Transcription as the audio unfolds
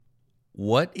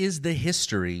What is the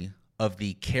history of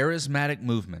the charismatic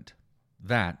movement?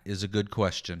 That is a good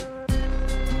question.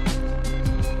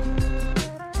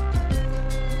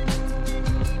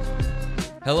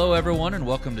 Hello, everyone, and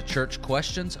welcome to Church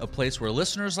Questions, a place where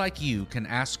listeners like you can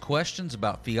ask questions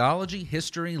about theology,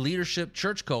 history, leadership,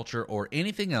 church culture, or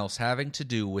anything else having to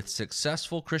do with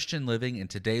successful Christian living in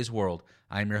today's world.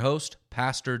 I'm your host,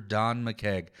 Pastor Don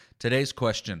McKeag. Today's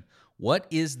question: what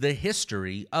is the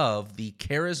history of the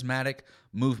charismatic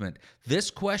movement?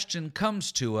 This question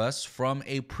comes to us from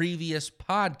a previous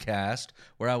podcast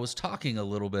where I was talking a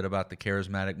little bit about the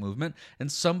charismatic movement,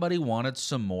 and somebody wanted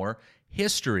some more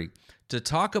history. To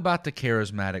talk about the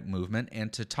charismatic movement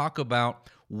and to talk about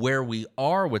where we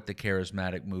are with the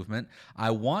charismatic movement,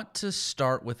 I want to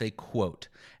start with a quote.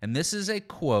 And this is a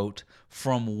quote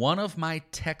from one of my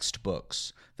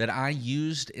textbooks that I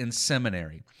used in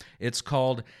seminary. It's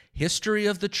called History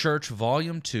of the Church,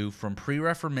 Volume 2, From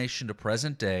Pre-Reformation to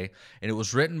Present Day, and it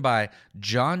was written by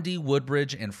John D.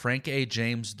 Woodbridge and Frank A.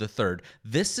 James III.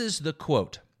 This is the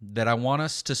quote that I want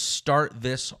us to start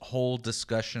this whole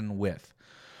discussion with.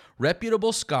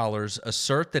 Reputable scholars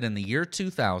assert that in the year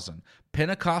 2000,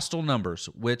 Pentecostal numbers,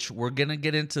 which we're going to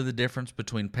get into the difference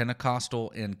between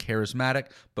Pentecostal and charismatic,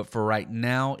 but for right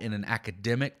now, in an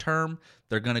academic term,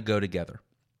 they're going to go together.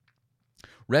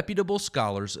 Reputable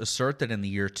scholars assert that in the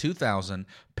year 2000,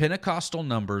 Pentecostal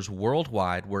numbers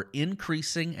worldwide were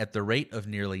increasing at the rate of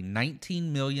nearly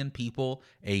 19 million people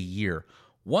a year.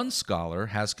 One scholar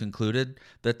has concluded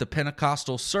that the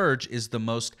Pentecostal surge is the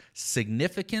most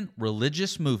significant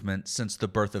religious movement since the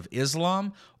birth of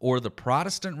Islam or the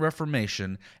Protestant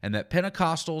Reformation, and that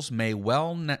Pentecostals may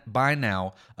by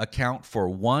now account for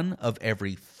 1 of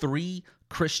every 3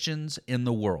 Christians in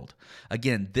the world.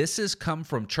 Again, this has come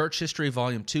from Church History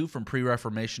Volume 2, From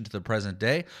Pre-Reformation to the Present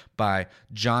Day, by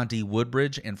John D.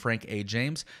 Woodbridge and Frank A.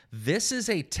 James. This is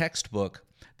a textbook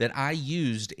that I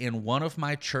used in one of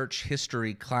my church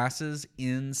history classes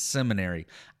in seminary.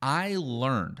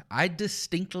 I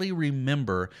distinctly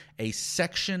remember a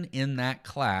section in that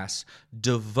class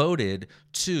devoted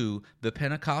to the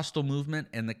Pentecostal movement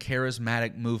and the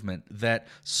charismatic movement, that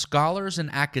scholars and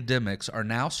academics are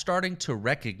now starting to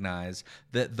recognize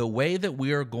that the way that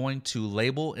we are going to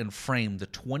label and frame the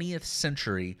 20th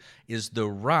century is the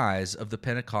rise of the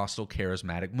Pentecostal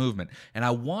charismatic movement. And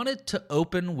I wanted to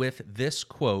open with this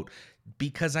quote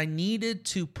because I needed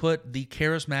to put the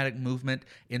charismatic movement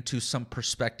into some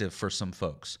perspective for some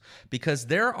folks. Because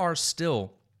there are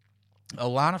still a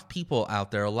lot of people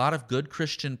out there, a lot of good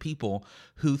Christian people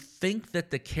who think that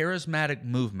the charismatic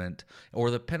movement or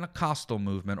the Pentecostal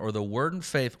movement or the word of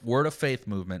faith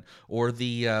movement or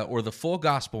the full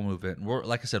gospel movement,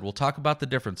 like I said, we'll talk about the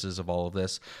differences of all of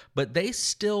this, but they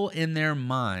still in their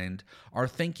mind are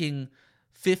thinking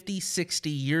 50, 60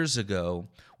 years ago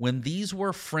when these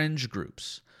were fringe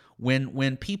groups.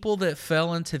 When people that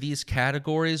fell into these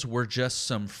categories were just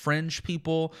some fringe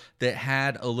people that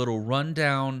had a little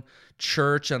rundown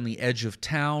church on the edge of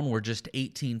town where just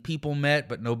 18 people met,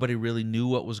 but nobody really knew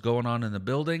what was going on in the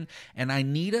building. And I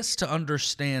need us to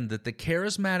understand that the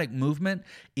charismatic movement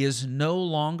is no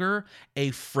longer a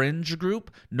fringe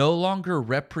group, no longer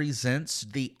represents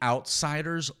the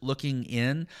outsiders looking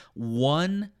in.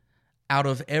 1 out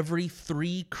of every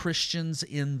 3 Christians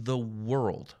in the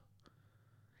world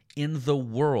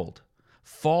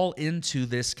fall into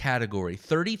this category.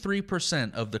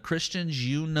 33% of the Christians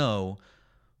you know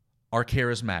are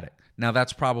charismatic. Now,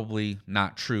 that's probably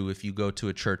not true if you go to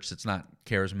a church that's not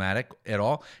charismatic at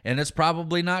all, and it's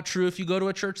probably not true if you go to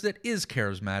a church that is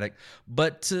charismatic.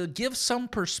 But to give some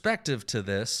perspective to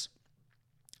this,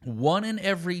 1 in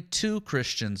every 2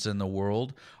 Christians in the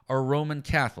world are Roman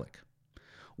Catholic.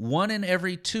 1 in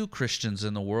every 2 Christians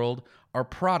in the world are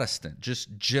Protestant,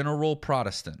 just general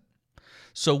Protestant.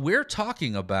 So we're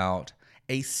talking about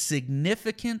a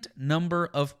significant number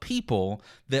of people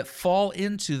that fall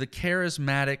into the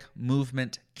charismatic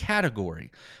movement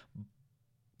category.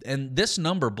 And this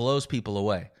number blows people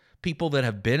away. People that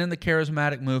have been in the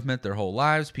charismatic movement their whole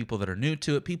lives, people that are new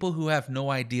to it, people who have no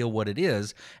idea what it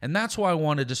is. And that's why I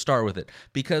wanted to start with it.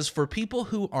 Because for people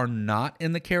who are not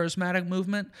in the charismatic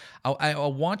movement, I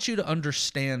want you to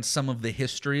understand some of the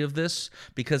history of this,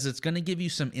 because it's going to give you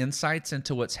some insights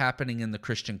into what's happening in the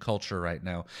Christian culture right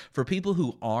now. For people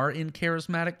who are in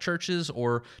charismatic churches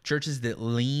or churches that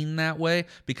lean that way,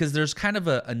 because there's kind of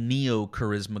a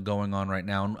neo-charisma going on right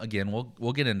now. And again,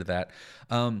 we'll get into that.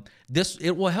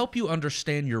 It will help you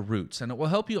understand your roots, and it will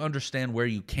help you understand where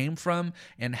you came from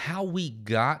and how we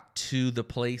got to the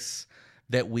place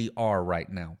that we are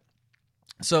right now.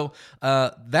 So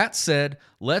that said,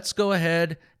 let's go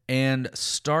ahead and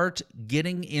start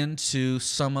getting into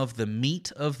some of the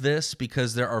meat of this,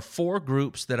 because there are 4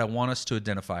 groups that I want us to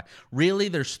identify. Really,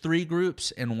 there's 3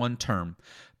 groups in one term: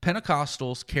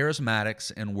 Pentecostals,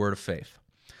 Charismatics, and Word of Faith.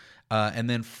 And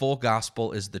then full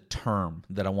gospel is the term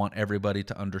that I want everybody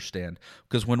to understand.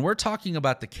 Because when we're talking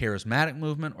about the charismatic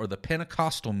movement or the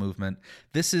Pentecostal movement,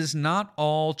 this is not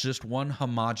all just one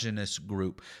homogeneous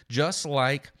group. Just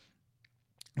like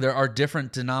there are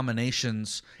different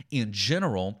denominations in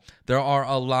general, there are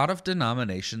a lot of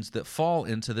denominations that fall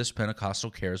into this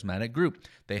Pentecostal charismatic group.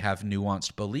 They have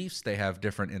nuanced beliefs. They have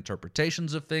different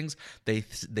interpretations of things. They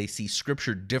see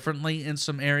Scripture differently in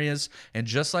some areas. And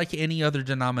just like any other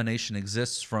denomination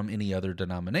exists from any other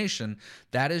denomination,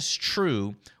 that is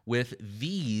true with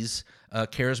these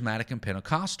charismatic and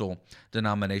Pentecostal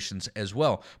denominations as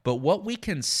well. But what we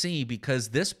can see, because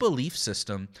this belief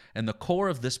system and the core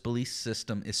of this belief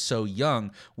system is so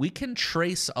young, we can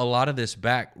trace a lot of this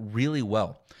back really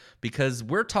well, because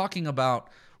we're talking about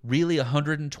really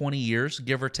 120 years,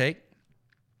 give or take.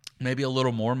 Maybe a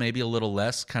little more, maybe a little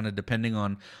less, kind of depending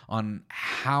on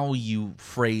how you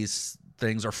phrase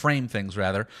things, or frame things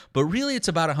rather. But really, it's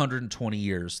about 120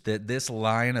 years that this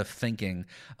line of thinking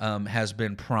has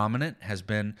been prominent, has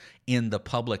been in the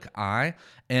public eye,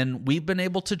 and we've been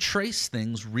able to trace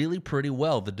things really pretty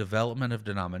well. The development of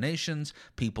denominations,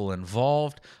 people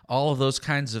involved, all of those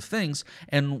kinds of things.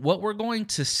 And what we're going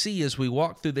to see as we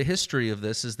walk through the history of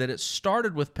this is that it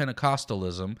started with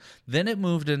Pentecostalism, then it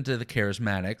moved into the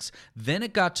Charismatics, then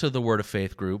it got to the Word of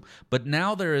Faith group, but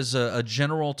now there is a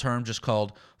general term just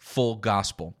called full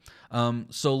gospel.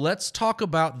 So let's talk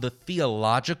about the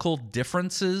theological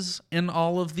differences in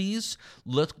all of these.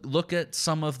 Look at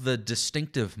some of the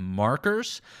distinctive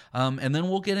markers, and then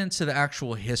we'll get into the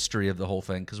actual history of the whole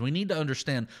thing, because we need to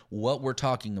understand what we're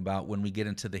talking about when we get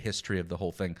into the history of the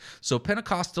whole thing. So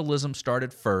Pentecostalism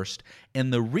started first,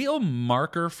 and the real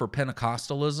marker for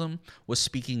Pentecostalism was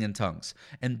speaking in tongues.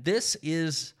 And this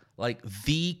is like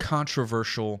the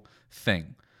controversial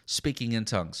thing, speaking in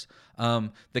tongues.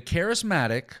 The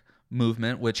charismatic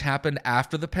movement, which happened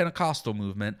after the Pentecostal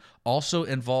movement, also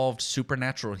involved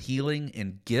supernatural healing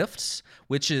and gifts,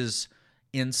 which is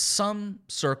in some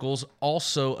circles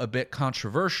also a bit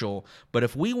controversial. But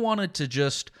if we wanted to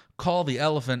just call the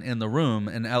elephant in the room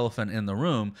an elephant in the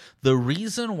room, the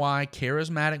reason why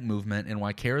charismatic movement and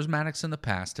why charismatics in the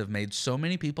past have made so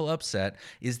many people upset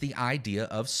is the idea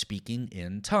of speaking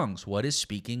in tongues. What is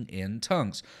speaking in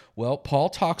tongues? Well, Paul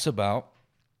talks about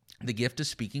the gift of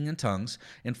speaking in tongues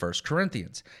in 1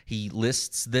 Corinthians. He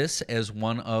lists this as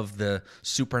one of the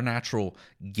supernatural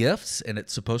gifts, and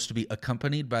it's supposed to be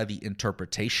accompanied by the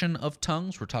interpretation of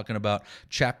tongues. We're talking about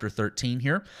chapter 13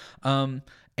 here.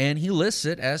 And he lists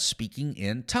it as speaking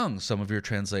in tongues. Some of your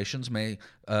translations may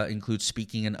include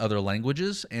speaking in other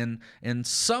languages, and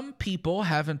some people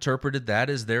have interpreted that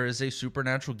as there is a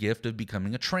supernatural gift of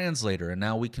becoming a translator, and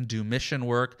now we can do mission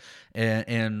work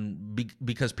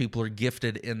because people are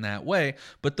gifted in that way.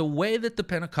 But the way that the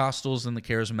Pentecostals and the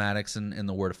Charismatics and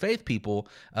the Word of Faith people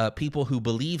who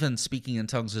believe in speaking in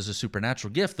tongues as a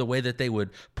supernatural gift, the way that they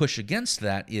would push against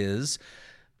that is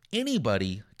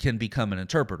anybody can become an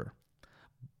interpreter.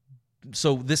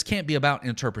 So this can't be about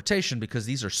interpretation, because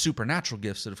these are supernatural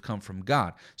gifts that have come from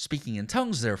God. Speaking in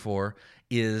tongues, therefore,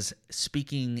 is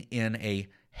speaking in a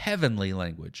heavenly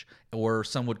language, or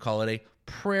some would call it a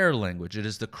prayer language. It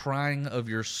is the crying of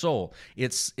your soul.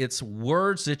 It's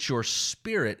words that your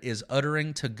spirit is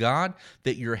uttering to God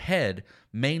that your head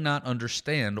may not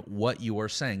understand what you are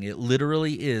saying. It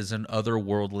literally is an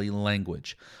otherworldly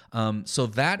language. So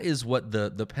that is what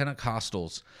the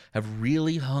Pentecostals have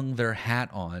really hung their hat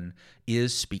on,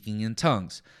 is speaking in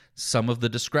tongues. Some of the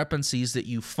discrepancies that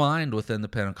you find within the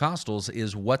Pentecostals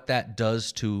is what that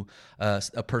does to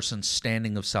a person's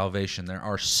standing of salvation. There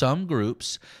are some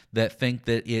groups that think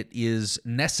that it is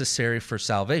necessary for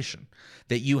salvation,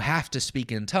 that you have to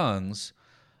speak in tongues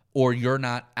or you're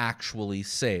not actually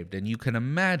saved. And you can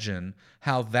imagine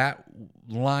how that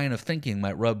line of thinking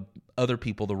might rub other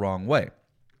people the wrong way.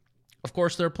 Of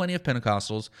course, there are plenty of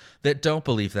Pentecostals that don't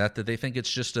believe that they think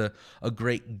it's just a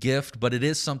great gift, but it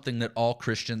is something that all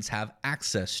Christians have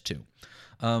access to.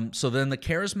 So then the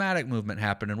Charismatic movement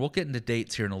happened, and we'll get into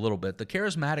dates here in a little bit. The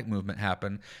Charismatic movement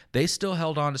happened. They still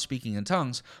held on to speaking in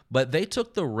tongues, but they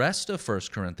took the rest of 1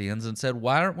 Corinthians and said,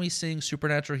 why aren't we seeing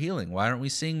supernatural healing? Why aren't we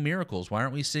seeing miracles? Why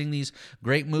aren't we seeing these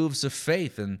great moves of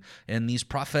faith and these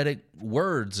prophetic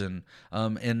words and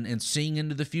seeing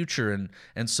into the future?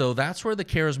 And so that's where the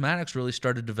Charismatics really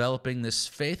started developing this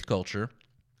faith culture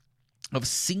of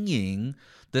seeing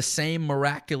the same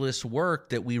miraculous work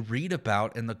that we read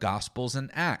about in the Gospels and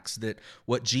Acts, that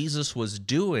what Jesus was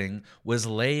doing was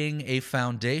laying a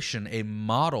foundation, a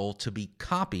model to be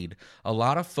copied. A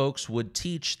lot of folks would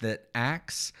teach that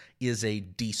Acts is a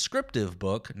descriptive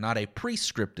book, not a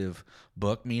prescriptive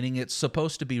book, meaning it's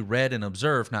supposed to be read and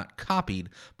observed, not copied.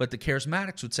 But the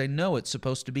Charismatics would say, no, it's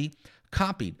supposed to be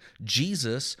copied.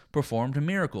 Jesus performed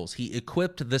miracles. He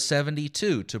equipped the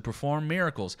 72 to perform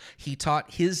miracles. He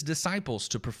taught his disciples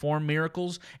to perform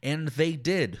miracles, and they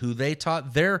did, who they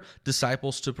taught their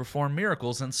disciples to perform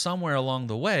miracles. And somewhere along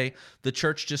the way, the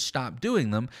church just stopped doing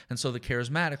them. And so the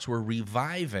Charismatics were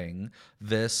reviving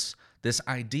this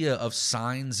idea of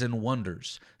signs and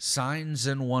wonders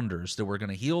that we're going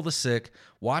to heal the sick,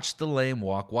 watch the lame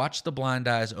walk, watch the blind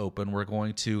eyes open, we're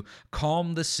going to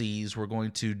calm the seas, we're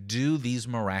going to do these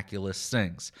miraculous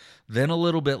things. Then a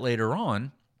little bit later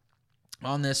on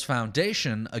this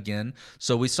foundation again,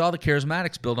 so we saw the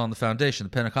Charismatics build on the foundation.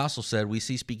 The Pentecostals said, we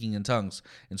see speaking in tongues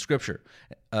in Scripture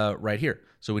right here,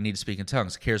 so we need to speak in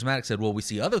tongues. The Charismatics said, well, we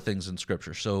see other things in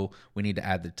Scripture, so we need to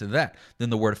add it to that.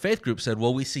 Then the Word of Faith group said,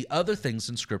 well, we see other things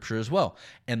in Scripture as well.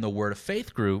 And the Word of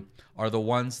Faith group are the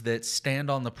ones that stand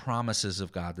on the promises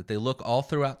of God, that they look all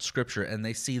throughout Scripture and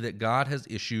they see that God has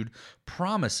issued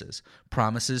promises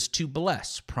to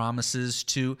bless, promises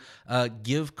to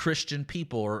give Christian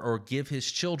people or give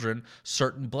his children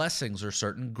certain blessings or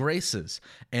certain graces,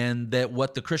 and that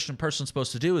what the Christian person's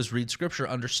supposed to do is read Scripture,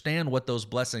 understand what those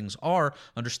blessings are,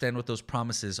 understand what those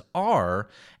promises are,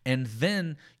 and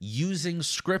then using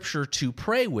Scripture to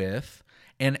pray with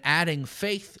and adding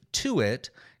faith to it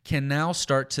can now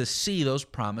start to see those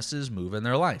promises move in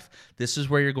their life. This is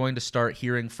where you're going to start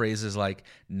hearing phrases like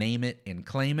name it and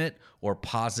claim it, or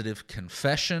positive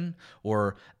confession,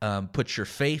 or put your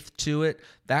faith to it,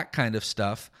 that kind of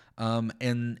stuff.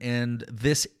 And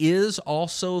this is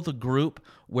also the group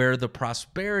where the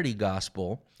prosperity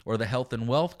gospel or the health and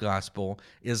wealth gospel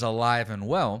is alive and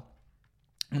well.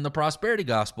 And the prosperity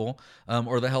gospel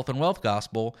or the health and wealth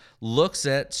gospel looks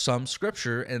at some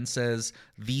Scripture and says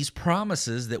these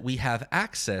promises that we have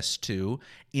access to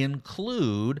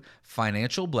include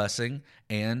financial blessing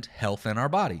and health in our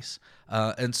bodies.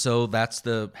 And so that's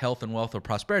the health and wealth or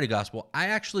prosperity gospel. I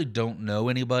actually don't know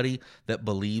anybody that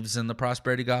believes in the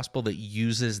prosperity gospel that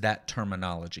uses that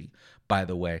terminology, by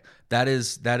the way. That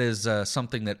is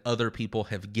something that other people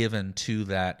have given to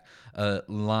that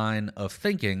line of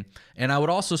thinking. And I would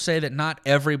also say that not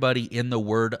everybody in the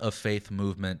Word of Faith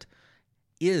movement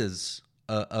is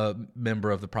a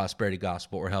member of the prosperity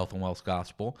gospel or health and wealth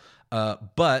gospel,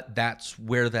 but that's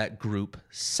where that group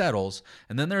settles.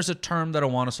 And then there's a term that I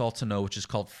want us all to know, which is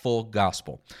called full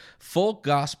gospel. Full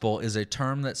gospel is a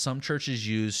term that some churches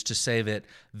use to say that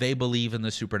they believe in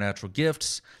the supernatural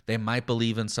gifts, they might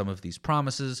believe in some of these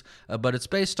promises, but it's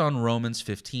based on Romans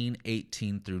 15,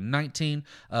 18 through 19,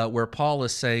 where Paul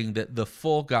is saying that the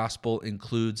full gospel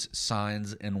includes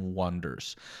signs and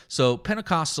wonders. So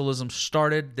Pentecostalism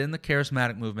started, then the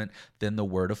Charismatic movement, then the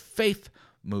Word of Faith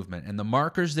movement. And the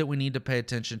markers that we need to pay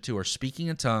attention to are speaking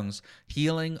in tongues,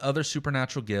 healing, other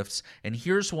supernatural gifts. And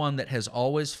here's one that has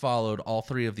always followed all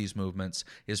three of these movements,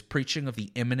 is preaching of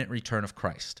the imminent return of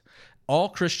Christ. All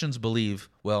Christians believe,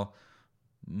 well,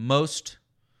 how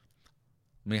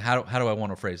do I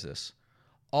want to phrase this?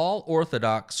 All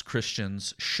Orthodox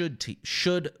Christians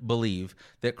should believe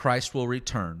that Christ will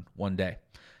return one day.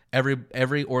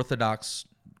 Every Orthodox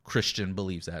Christian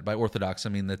believes that. By Orthodox, I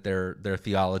mean that their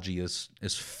theology is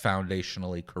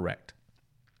foundationally correct.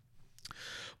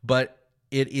 But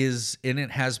it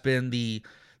has been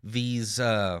these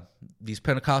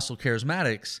Pentecostal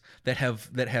charismatics that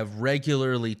have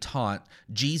regularly taught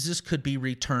Jesus could be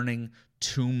returning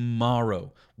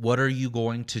tomorrow. What are you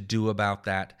going to do about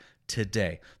that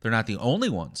today? They're not the only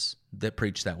ones that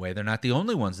preach that way. They're not the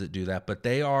only ones that do that, but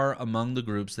they are among the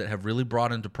groups that have really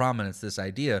brought into prominence this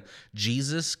idea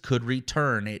Jesus could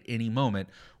return at any moment.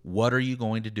 What are you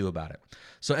going to do about it?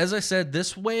 So as I said,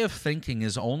 this way of thinking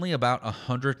is only about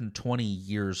 120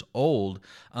 years old,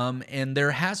 and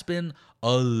there has been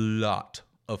a lot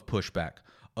of pushback,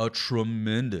 a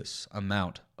tremendous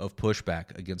amount of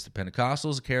pushback against the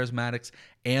Pentecostals, the Charismatics,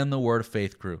 and the Word of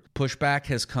Faith group. Pushback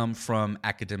has come from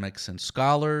academics and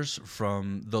scholars,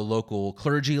 from the local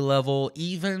clergy level,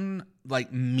 even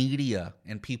like media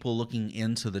and people looking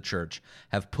into the church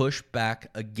have pushed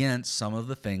back against some of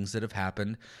the things that have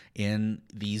happened in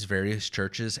these various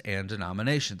churches and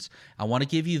denominations. I want to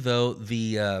give you, though,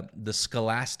 the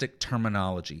scholastic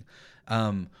terminology.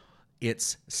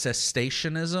 It's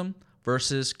cessationism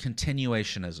versus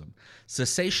continuationism.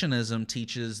 Cessationism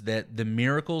teaches that the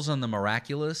miracles and the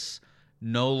miraculous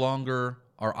no longer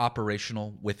are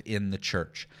operational within the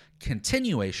church.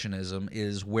 Continuationism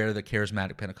is where the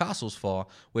charismatic Pentecostals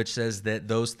fall, which says that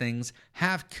those things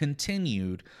have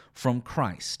continued from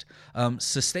Christ.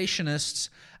 Cessationists,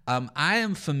 I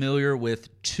am familiar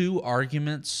with two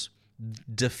arguments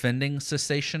defending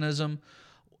cessationism.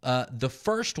 The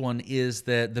first one is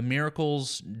that the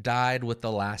miracles died with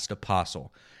the last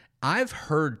apostle. I've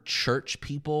heard church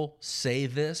people say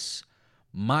this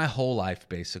my whole life,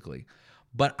 basically.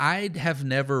 But I have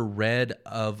never read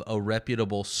of a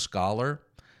reputable scholar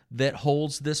that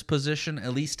holds this position,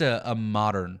 at least a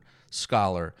modern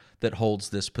scholar that holds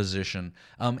this position.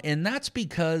 And that's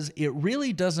because it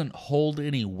really doesn't hold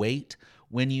any weight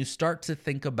when you start to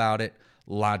think about it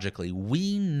logically.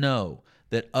 We know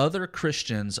that other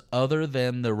Christians, other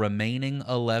than the remaining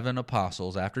 11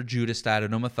 apostles, after Judas died, I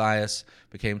know Matthias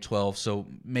became 12, so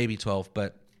maybe 12,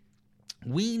 but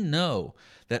we know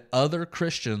that other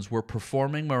Christians were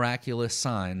performing miraculous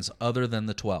signs other than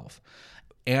the 12.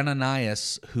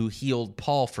 Ananias, who healed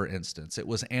Paul, for instance, it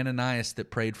was Ananias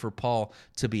that prayed for Paul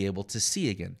to be able to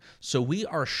see again. So we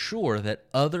are sure that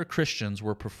other Christians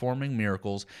were performing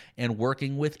miracles and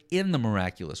working within the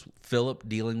miraculous. Philip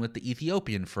dealing with the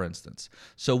Ethiopian, for instance.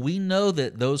 So we know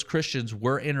that those Christians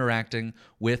were interacting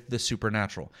with the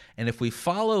supernatural. And if we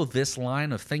follow this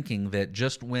line of thinking that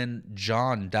just when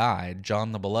John died,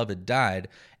 John the Beloved died,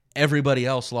 everybody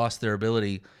else lost their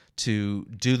ability to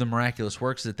do the miraculous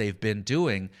works that they've been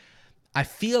doing, I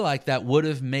feel like that would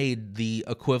have made the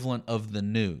equivalent of the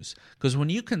news. Because when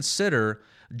you consider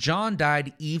John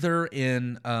died either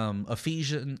in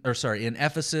in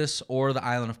Ephesus or the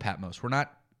island of Patmos. We're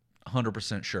not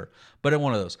 100% sure, but in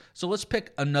one of those. So let's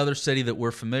pick another city that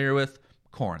we're familiar with,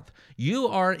 Corinth. You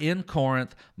are in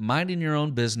Corinth, minding your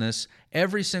own business.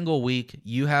 Every single week,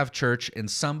 you have church, and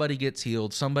somebody gets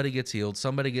healed, somebody gets healed,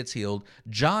 somebody gets healed.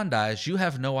 John dies. You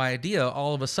have no idea.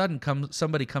 All of a sudden,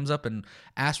 somebody comes up and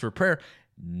asks for prayer.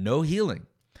 No healing.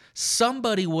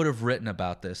 Somebody would have written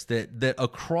about this, that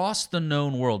across the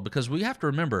known world, because we have to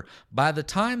remember, by the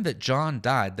time that John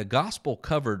died, the gospel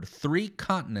covered 3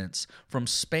 continents from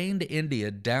Spain to India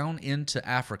down into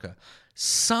Africa.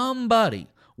 Somebody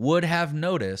would have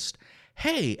noticed,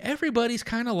 hey, everybody's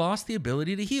kind of lost the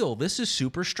ability to heal. This is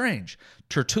super strange.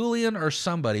 Tertullian or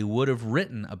somebody would have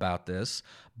written about this,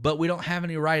 but we don't have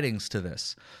any writings to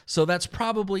this. So that's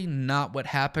probably not what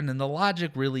happened, and the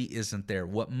logic really isn't there.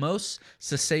 What most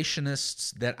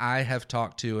cessationists that I have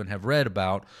talked to and have read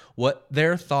about, what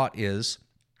their thought is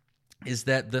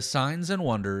that the signs and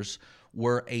wonders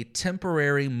were a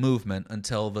temporary movement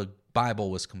until the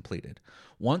Bible was completed.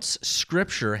 Once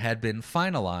Scripture had been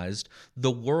finalized, the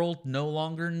world no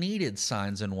longer needed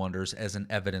signs and wonders as an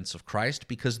evidence of Christ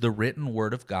because the written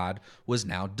Word of God was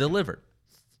now delivered.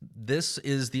 This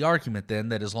is the argument then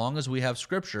that as long as we have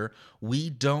Scripture, we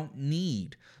don't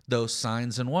need those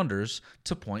signs and wonders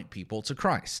to point people to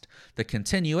Christ. The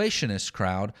continuationist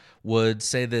crowd would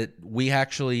say that we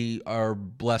actually are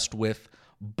blessed with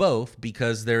both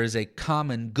because there is a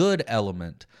common good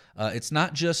element. It's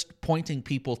not just pointing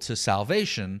people to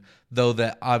salvation, though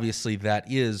that obviously that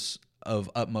is of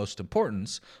utmost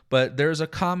importance, but there's a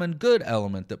common good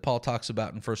element that Paul talks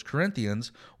about in 1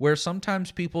 Corinthians, where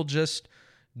sometimes people just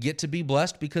get to be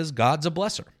blessed because God's a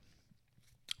blesser.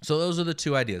 So those are the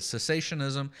two ideas,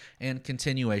 cessationism and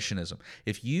continuationism.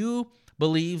 If you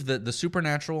believe that the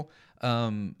supernatural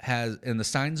has and the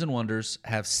signs and wonders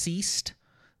have ceased,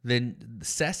 then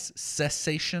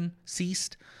cessation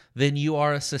ceased, then you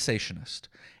are a cessationist.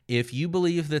 If you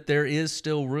believe that there is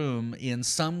still room in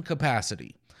some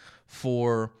capacity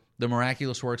for the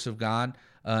miraculous works of God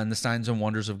and the signs and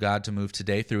wonders of God to move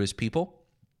today through his people,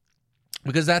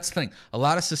 because that's the thing. A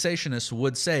lot of cessationists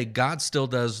would say God still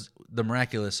does the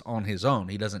miraculous on his own.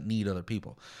 He doesn't need other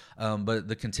people. But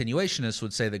the continuationists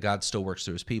would say that God still works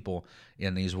through his people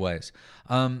in these ways.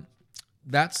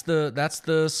 That's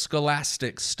the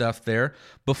scholastic stuff there.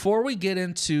 Before we get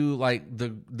into like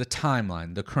the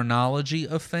timeline, the chronology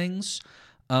of things,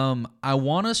 I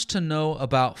want us to know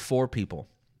about 4 people.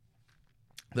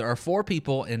 There are 4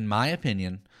 people, in my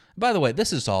opinion. By the way,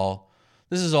 this is all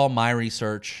my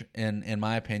research and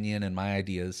my opinion and my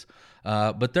ideas.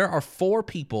 But there are 4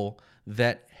 people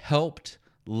that helped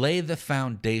lay the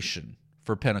foundation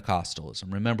for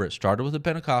Pentecostalism. Remember, it started with the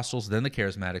Pentecostals, then the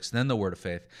Charismatics, then the Word of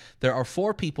Faith. There are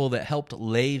 4 people that helped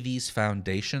lay these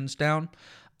foundations down,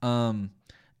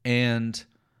 and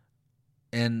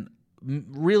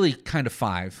really kind of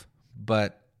 5,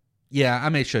 but yeah, I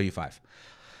may show you 5,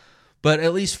 but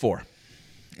at least 4.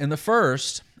 And the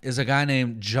first is a guy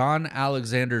named John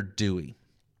Alexander Dewey.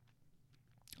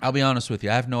 I'll be honest with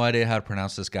you. I have no idea how to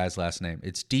pronounce this guy's last name.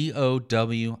 It's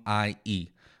Dowie.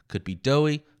 Could be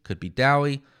Dowie, could be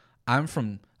Dowie.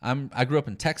 I grew up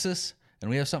in Texas, and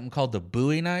we have something called the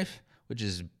Bowie knife, which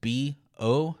is Bowie.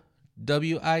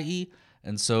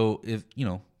 And so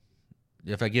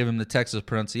if I give him the Texas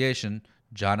pronunciation,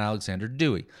 John Alexander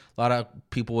Dewey. A lot of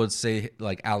people would say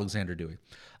like Alexander Dewey.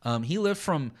 He lived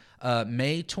from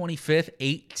May 25th,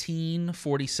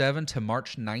 1847 to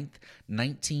March 9th,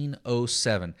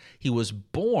 1907. He was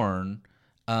born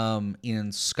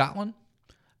in Scotland,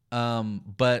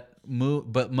 but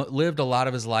lived a lot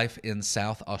of his life in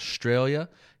South Australia.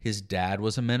 His dad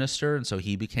was a minister, and so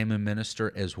he became a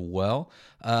minister as well.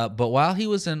 But while he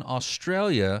was in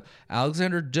Australia,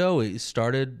 Alexander Dowie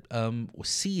started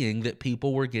seeing that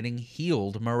people were getting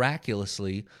healed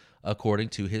miraculously according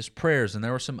to his prayers. And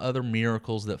there were some other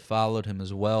miracles that followed him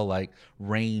as well, like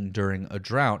rain during a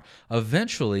drought.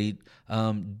 Eventually,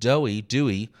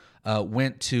 Dewey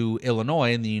went to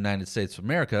Illinois in the United States of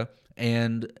America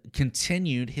and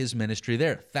continued his ministry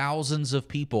there. Thousands of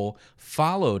people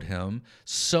followed him.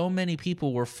 So many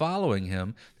people were following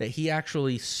him that he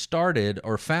actually started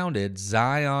or founded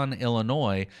Zion,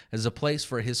 Illinois, as a place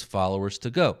for his followers to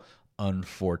go.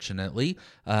 Unfortunately,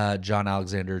 John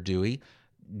Alexander Dewey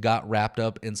got wrapped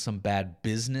up in some bad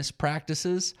business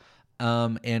practices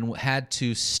and had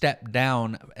to step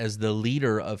down as the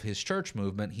leader of his church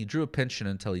movement. He drew a pension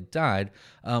until he died.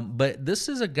 But this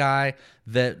is a guy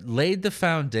that laid the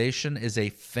foundation as a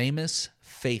famous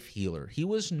faith healer. He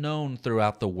was known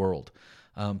throughout the world.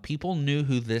 People knew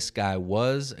who this guy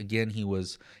was. Again,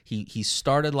 he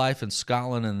started life in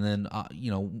Scotland and then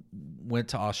went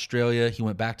to Australia. He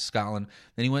went back to Scotland.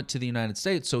 Then he went to the United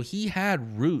States. So he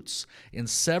had roots in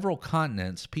several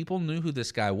continents. People knew who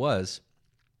this guy was,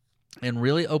 and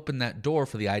really opened that door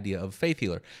for the idea of faith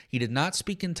healer. He did not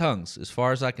speak in tongues, as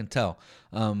far as I can tell,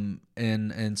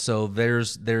 and so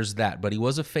there's that. But he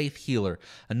was a faith healer.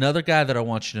 Another guy that I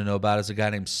want you to know about is a guy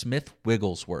named Smith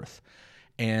Wigglesworth.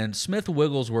 And Smith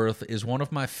Wigglesworth is one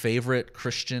of my favorite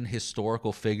Christian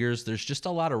historical figures. There's just a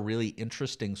lot of really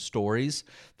interesting stories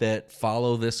that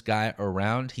follow this guy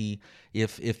around.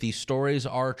 If these stories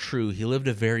are true, he lived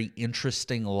a very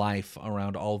interesting life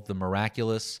around all of the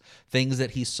miraculous things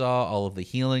that he saw, all of the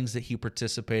healings that he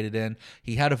participated in.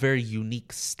 He had a very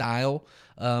unique style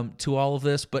to all of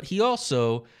this, but he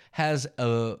also has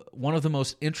one of the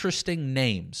most interesting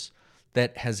names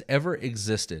that has ever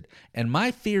existed. And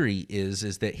my theory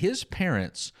is that his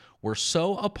parents were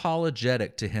so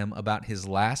apologetic to him about his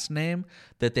last name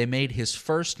that they made his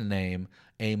first name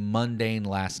a mundane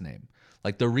last name.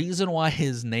 Like, the reason why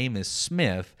his name is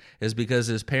Smith is because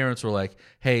his parents were like,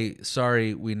 hey,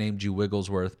 sorry we named you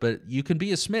Wigglesworth, but you can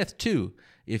be a Smith too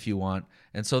if you want.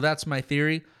 And so that's my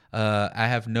theory. I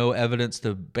have no evidence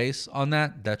to base on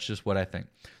that. That's just what I think.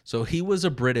 So he was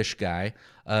a British guy,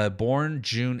 born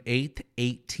June 8th,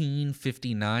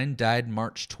 1859, died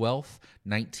March 12th,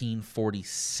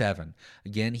 1947.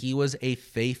 Again, he was a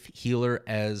faith healer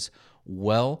as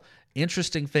well.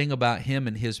 Interesting thing about him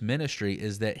and his ministry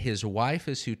is that his wife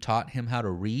is who taught him how to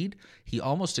read. He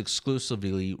almost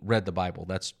exclusively read the Bible.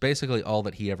 That's basically all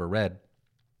that he ever read.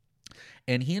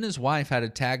 And he and his wife had a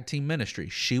tag team ministry.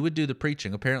 She would do the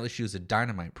preaching. Apparently, she was a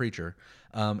dynamite preacher.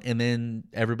 And then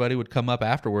everybody would come up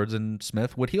afterwards, and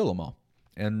Smith would heal them all.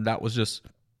 And that was just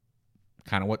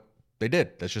kind of what they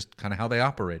did. That's just kind of how they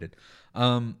operated.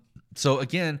 So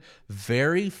again,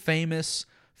 very famous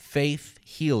faith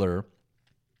healer.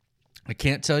 I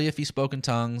can't tell you if he spoke in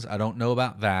tongues. I don't know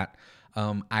about that.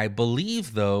 I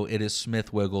believe, though, it is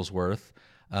Smith Wigglesworth.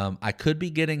 I could be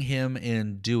getting him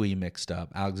and Dewey mixed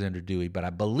up, Alexander Dewey, but I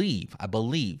believe,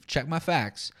 check my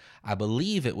facts, I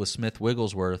believe it was Smith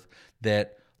Wigglesworth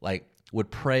that would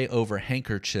pray over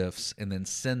handkerchiefs and then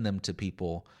send them to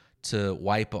people to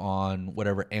wipe on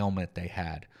whatever ailment they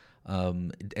had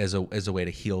as a way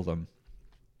to heal them.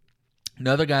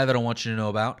 Another guy that I want you to know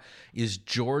about is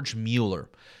George Mueller.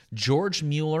 George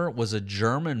Mueller was a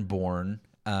German-born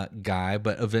guy,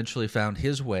 but eventually found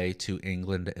his way to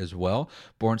England as well.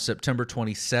 Born September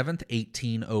 27th,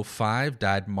 1805,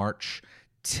 died March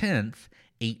 10th,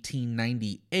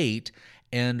 1898.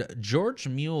 And George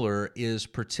Mueller is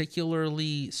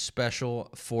particularly special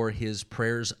for his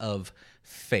prayers of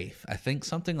faith. I think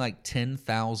something like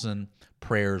 10,000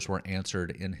 prayers were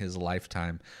answered in his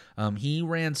lifetime. He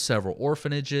ran several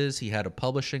orphanages. He had a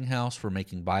publishing house for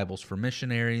making Bibles for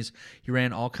missionaries. He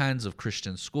ran all kinds of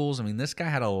Christian schools. I mean, this guy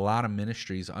had a lot of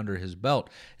ministries under his belt.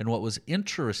 And what was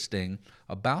interesting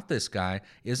about this guy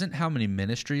isn't how many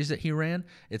ministries that he ran.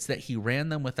 It's that he ran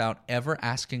them without ever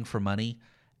asking for money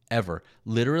ever.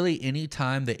 Literally, any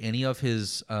time that any of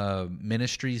his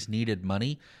ministries needed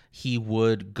money, he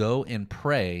would go and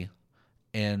pray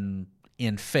and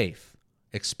in faith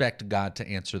expect God to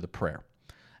answer the prayer.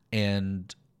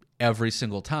 And every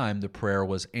single time the prayer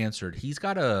was answered. He's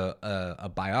got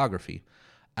a biography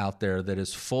out there that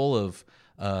is full of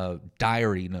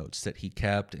diary notes that he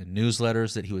kept and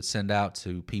newsletters that he would send out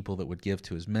to people that would give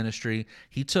to his ministry.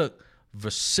 He took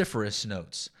vociferous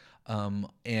notes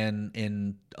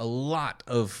and a lot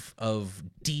of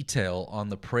detail on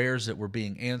the prayers that were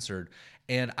being answered.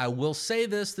 And I will say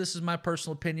this is my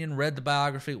personal opinion, read the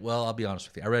biography. Well, I'll be honest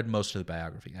with you. I read most of the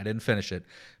biography. I didn't finish it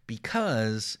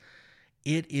because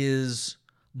it is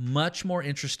much more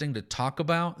interesting to talk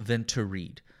about than to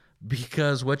read.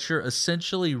 Because what you're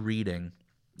essentially reading,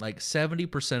 like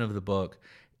 70% of the book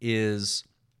is,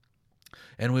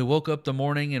 and we woke up the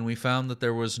morning and we found that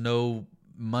there was no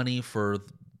money for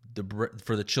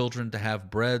the children to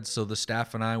have bread, so the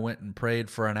staff and I went and prayed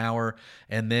for an hour,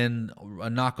 and then a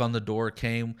knock on the door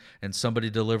came, and somebody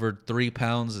delivered 3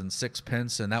 pounds and 6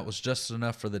 pence, and that was just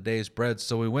enough for the day's bread,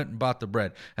 so we went and bought the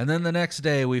bread. And then the next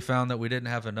day we found that we didn't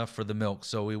have enough for the milk,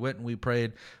 so we went and we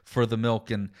prayed for the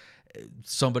milk, and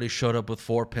somebody showed up with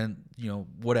 4 pence,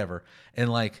 whatever.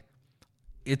 And like,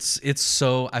 it's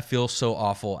so, I feel so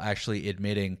awful actually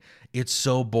admitting it's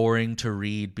so boring to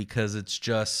read, because it's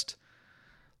just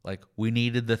like, we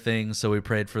needed the thing, so we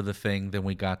prayed for the thing, then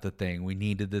we got the thing. We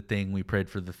needed the thing, we prayed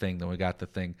for the thing, then we got the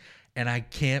thing. And I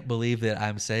can't believe that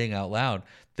I'm saying out loud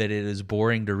that it is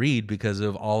boring to read because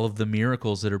of all of the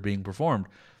miracles that are being performed.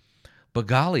 But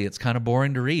golly, it's kind of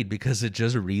boring to read because it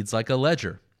just reads like a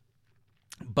ledger.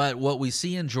 But what we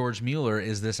see in George Mueller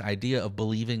is this idea of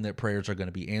believing that prayers are going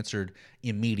to be answered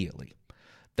immediately.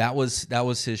 That was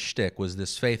his shtick, was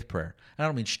this faith prayer. I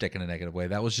don't mean shtick in a negative way.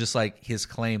 That was just like his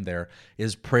claim there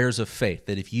is prayers of faith,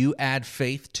 that if you add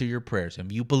faith to your prayers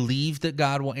and you believe that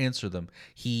God will answer them,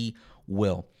 he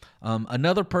will.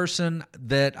 Another person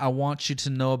that I want you to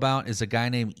know about is a guy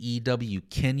named E.W.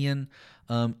 Kenyon.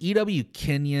 E.W.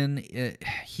 Kenyon,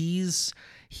 he's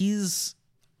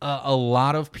a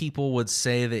lot of people would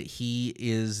say that he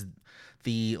is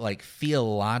the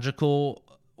theological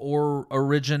or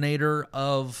originator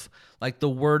of the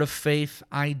word of faith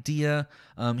idea.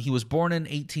 He was born in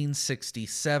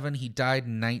 1867. He died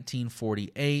in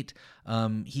 1948.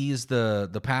 He is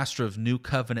the pastor of New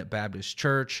Covenant Baptist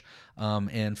Church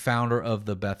and founder of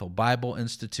the Bethel Bible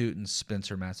Institute in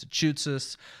Spencer,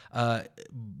 Massachusetts.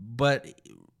 But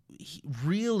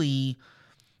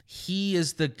he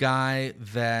is the guy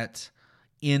that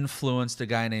influenced a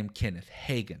guy named Kenneth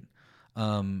Hagin.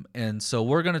 And so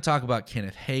we're going to talk about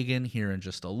Kenneth Hagin here in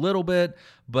just a little bit,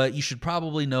 but you should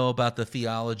probably know about the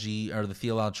theology or the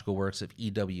theological works of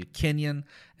E.W. Kenyon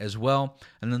as well.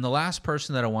 And then the last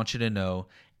person that I want you to know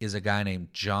is a guy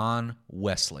named John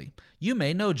Wesley. You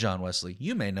may know John Wesley.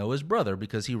 You may know his brother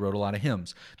because he wrote a lot of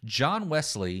hymns. John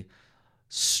Wesley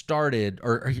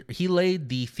he laid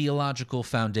the theological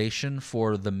foundation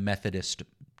for the Methodist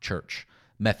Church,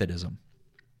 Methodism.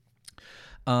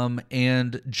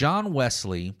 And John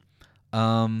Wesley,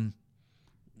 let's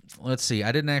see,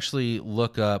 I didn't actually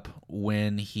look up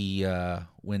when he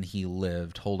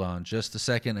lived. Hold on just a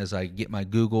second as I get my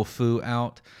Google foo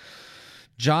out.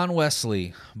 John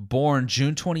Wesley, born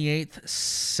June 28th,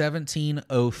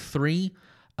 1703,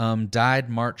 died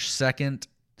March 2nd,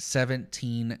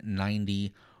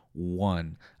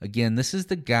 1791. Again, this is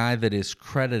the guy that is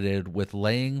credited with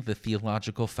laying the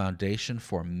theological foundation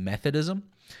for Methodism.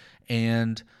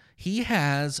 And he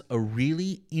has a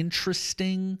really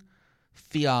interesting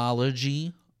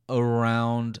theology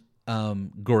around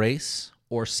grace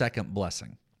or second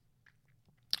blessing.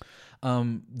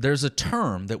 There's a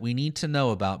term that we need to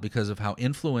know about because of how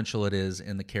influential it is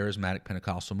in the Charismatic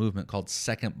Pentecostal movement called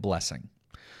second blessing.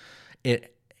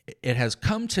 It has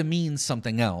come to mean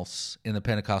something else in the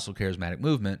Pentecostal Charismatic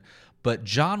movement, but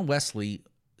John Wesley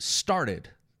started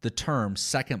the term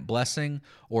second blessing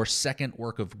or second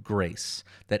work of grace,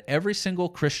 that every single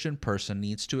Christian person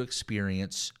needs to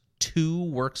experience 2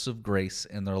 works of grace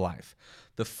in their life.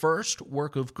 The first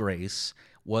work of grace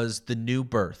was the new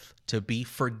birth, to be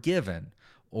forgiven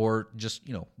or just,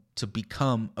 to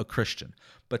become a Christian.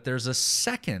 But there's a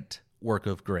second work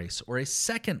of grace or a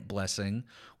second blessing,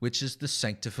 which is the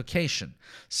sanctification.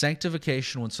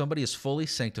 Sanctification, when somebody is fully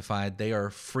sanctified, they are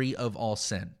free of all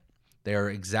sin. They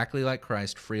are exactly like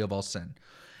Christ, free of all sin.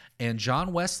 And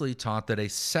John Wesley taught that a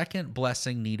second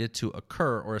blessing needed to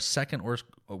occur, or a second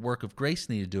work of grace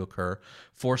needed to occur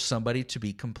for somebody to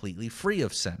be completely free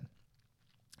of sin.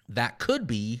 That could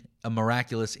be a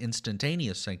miraculous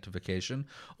instantaneous sanctification,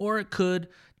 or it could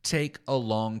take a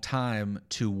long time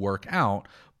to work out,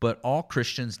 but all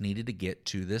Christians needed to get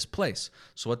to this place.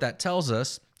 So what that tells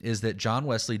us is that John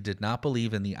Wesley did not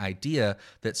believe in the idea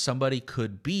that somebody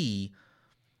could be,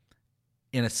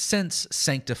 in a sense,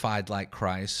 sanctified like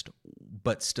Christ,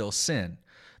 but still sin.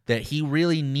 That he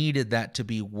really needed that to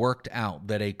be worked out,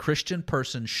 that a Christian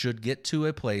person should get to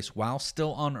a place while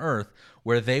still on earth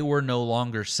where they were no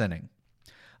longer sinning.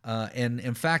 And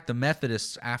in fact, the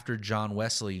Methodists, after John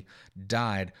Wesley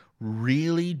died,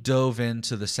 really dove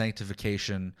into the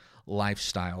sanctification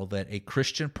lifestyle, that a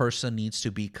Christian person needs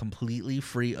to be completely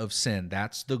free of sin.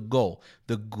 That's the goal.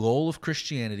 The goal of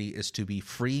Christianity is to be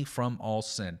free from all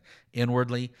sin,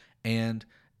 inwardly and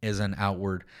as an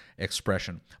outward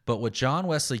expression. But what John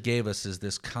Wesley gave us is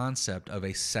this concept of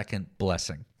a second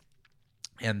blessing.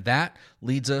 And that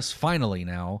leads us finally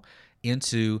now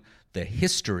into the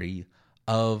history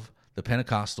of the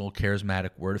Pentecostal Charismatic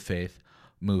Word of Faith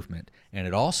movement. And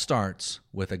it all starts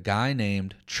with a guy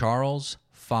named Charles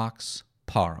Fox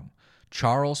Parham.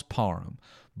 Charles Parham,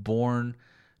 born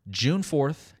June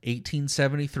 4th,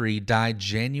 1873, died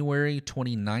January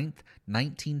 29th,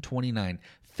 1929.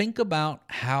 Think about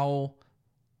how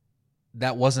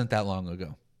that wasn't that long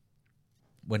ago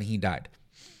when he died.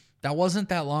 That wasn't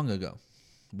that long ago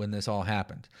when this all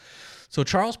happened. So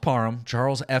Charles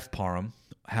F. Parham,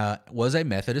 was a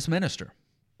Methodist minister,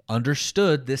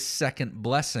 understood this second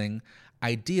blessing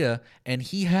idea, and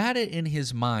he had it in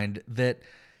his mind that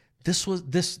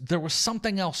there was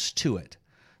something else to it,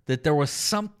 that there was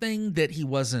something that he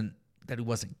wasn't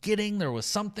getting. There was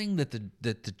something that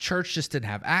the church just didn't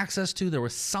have access to. There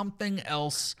was something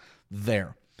else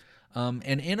there. And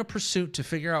in a pursuit to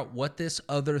figure out what this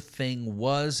other thing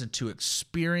was and to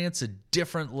experience a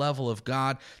different level of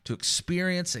God, to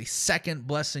experience a second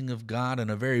blessing of God in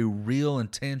a very real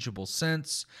and tangible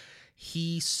sense,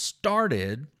 he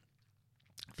started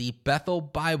the Bethel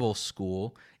Bible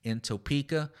School in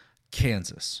Topeka,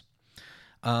 Kansas.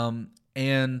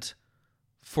 And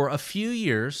for a few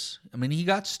years, I mean, he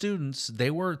got students.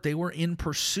 They were in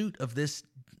pursuit of this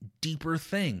deeper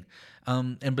thing.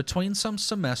 And between some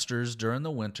semesters during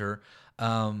the winter,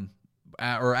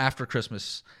 or after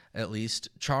Christmas at least,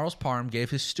 Charles Parham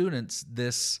gave his students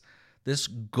this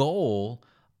goal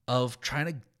of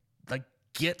trying to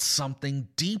get something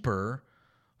deeper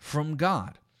from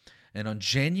God. And on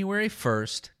January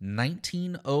 1st,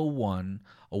 1901,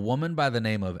 a woman by the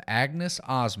name of Agnes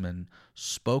Osmond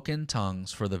spoke in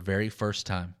tongues for the very first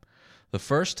time. The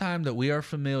first time that we are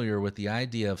familiar with the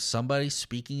idea of somebody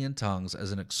speaking in tongues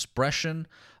as an expression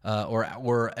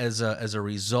or as a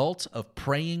result of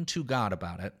praying to God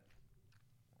about it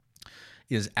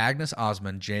is Agnes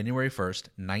Osmond, January 1st,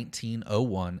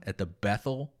 1901, at the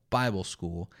Bethel Bible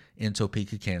School in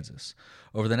Topeka, Kansas.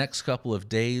 Over the next couple of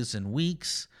days and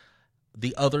weeks,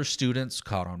 the other students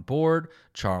caught on board.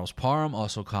 Charles Parham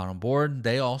also caught on board.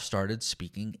 They all started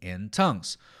speaking in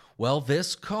tongues. Well,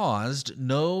 this caused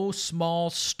no small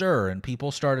stir, and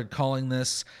people started calling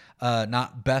this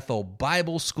not Bethel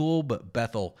Bible School, but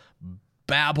Bethel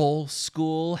Babel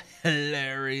School.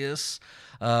 Hilarious,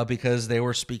 because they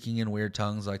were speaking in weird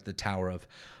tongues like the Tower of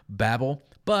Babel.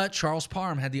 But Charles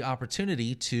Parham had the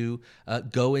opportunity to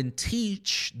go and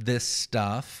teach this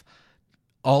stuff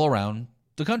all around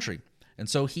the country. And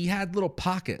so he had little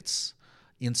pockets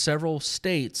in several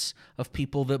states of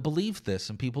people that believed this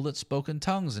and people that spoke in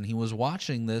tongues. And he was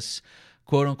watching this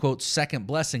quote-unquote second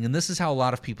blessing. And this is how a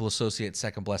lot of people associate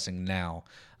second blessing now.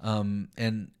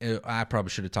 And I probably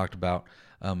should have talked about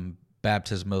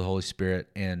baptism of the Holy Spirit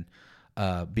and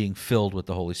being filled with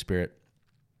the Holy Spirit.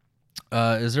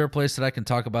 Is there a place that I can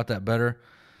talk about that better?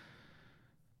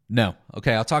 No.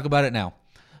 Okay, I'll talk about it now.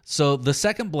 So the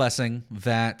second blessing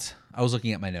that I was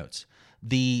looking at my notes.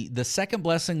 The second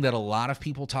blessing that a lot of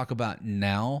people talk about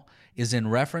now is in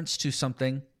reference to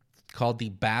something called the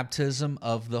baptism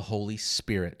of the Holy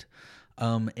Spirit.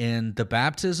 And the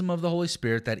baptism of the Holy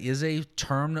Spirit, that is a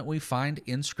term that we find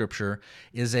in Scripture,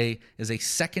 is a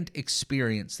second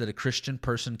experience that a Christian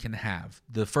person can have.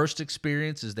 The first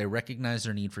experience is they recognize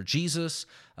their need for Jesus,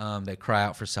 they cry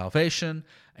out for salvation,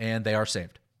 and they are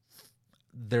saved.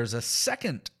 There's a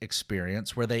second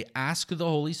experience where they ask the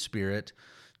Holy Spirit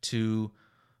to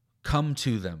come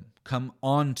to them, come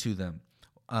on to them.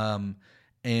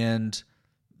 And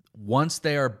once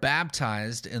they are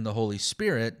baptized in the Holy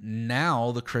Spirit,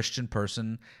 now the Christian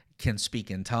person can speak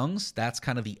in tongues. That's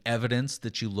kind of the evidence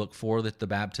that you look for that the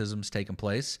baptism's taken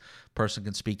place. Person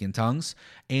can speak in tongues,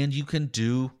 and you can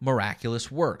do miraculous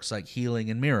works like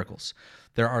healing and miracles.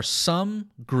 There are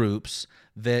some groups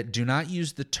that do not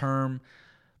use the term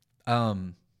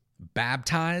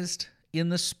baptized in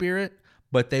the Spirit,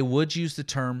 but they would use the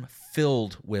term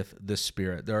filled with the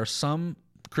Spirit. There are some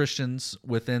Christians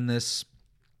within this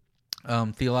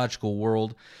theological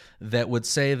world that would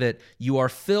say that you are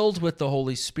filled with the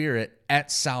Holy Spirit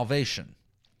at salvation.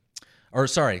 Or,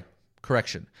 sorry,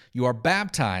 correction. You are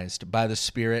baptized by the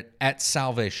Spirit at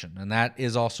salvation, and that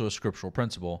is also a scriptural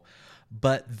principle.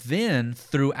 But then,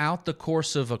 throughout the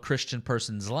course of a Christian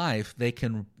person's life, they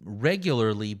can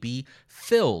regularly be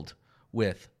filled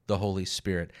with the Holy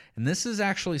Spirit. And this is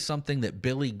actually something that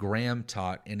Billy Graham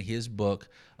taught in his book,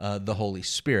 The Holy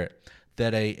Spirit,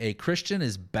 that a Christian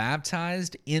is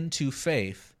baptized into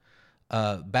faith,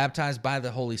 baptized by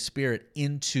the Holy Spirit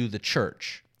into the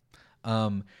church,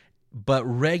 but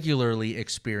regularly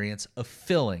experience a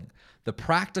filling. The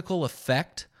practical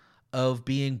effect of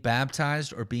being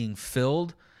baptized or being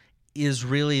filled is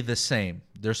really the same.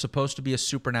 There's supposed to be a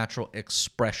supernatural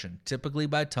expression, typically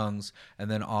by tongues, and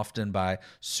then often by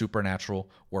supernatural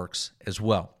works as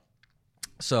well.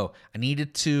 So I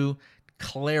needed to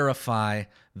clarify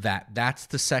that. That's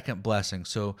the second blessing.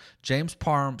 So Charles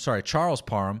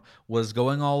Parham was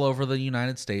going all over the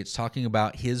United States talking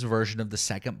about his version of the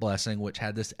second blessing, which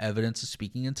had this evidence of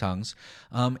speaking in tongues.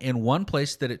 And one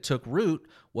place that it took root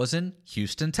was in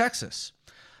Houston, Texas.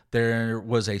 There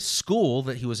was a school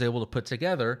that he was able to put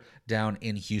together down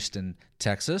in Houston,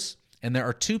 Texas. And there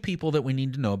are two people that we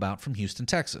need to know about from Houston,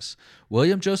 Texas: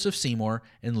 William Joseph Seymour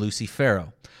and Lucy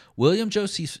Farrow. William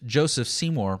Joseph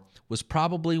Seymour was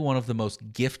probably one of the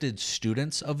most gifted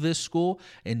students of this school.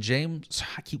 And James,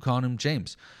 I keep calling him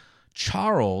James,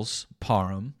 Charles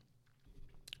Parham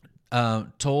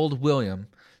told William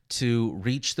to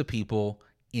reach the people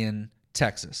in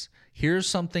Texas. Here's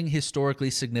something historically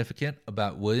significant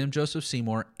about William Joseph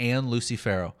Seymour and Lucy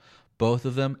Farrow, both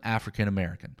of them African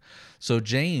American. So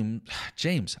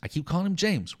James, I keep calling him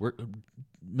James.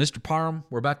 Mr. Parham,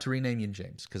 we're about to rename you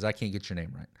James because I can't get your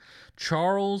name right.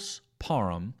 Charles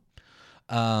Parham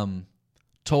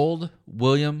told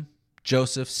William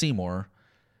Joseph Seymour,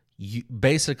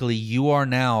 you are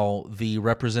now the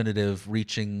representative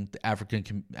reaching the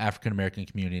African American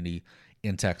community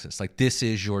in Texas. Like, this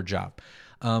is your job.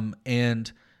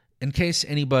 And in case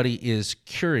anybody is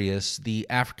curious, the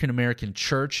African American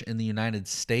church in the United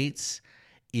States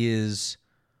is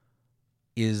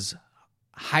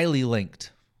highly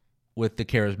linked with the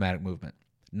charismatic movement.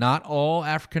 Not all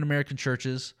African American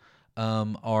churches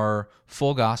are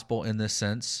full gospel in this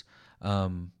sense.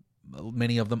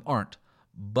 Many of them aren't.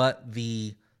 But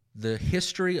the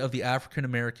history of the African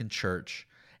American church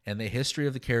and the history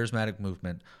of the charismatic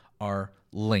movement are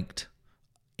linked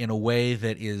in a way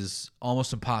that is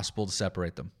almost impossible to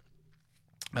separate them,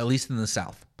 at least in the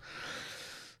South.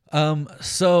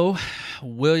 So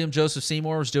William Joseph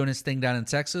Seymour was doing his thing down in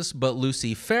Texas, but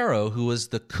Lucy Farrow, who was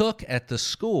the cook at the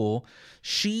school,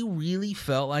 she really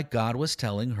felt like God was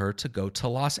telling her to go to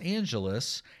Los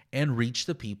Angeles and reach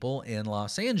the people in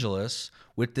Los Angeles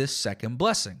with this second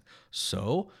blessing.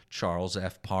 So Charles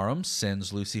F. Parham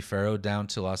sends Lucy Farrow down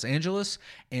to Los Angeles,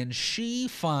 and she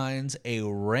finds a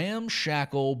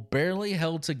ramshackle, barely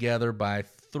held together by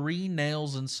 3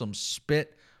 nails and some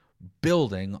spit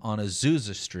building on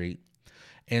Azusa Street,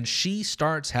 and she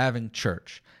starts having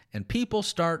church, and people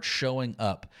start showing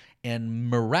up, and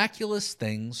miraculous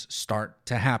things start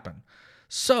to happen.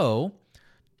 So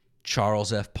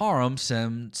Charles F. Parham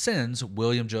sends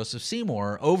William Joseph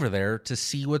Seymour over there to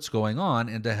see what's going on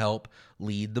and to help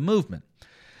lead the movement.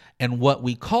 And what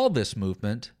we call this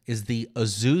movement is the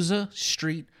Azusa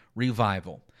Street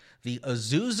Revival. The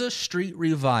Azusa Street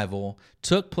Revival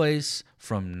took place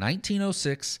from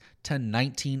 1906 to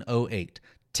 1908.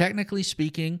 Technically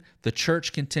speaking, the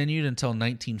church continued until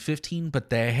 1915,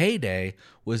 but the heyday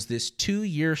was this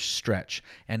 2-year stretch.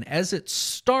 And as it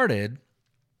started,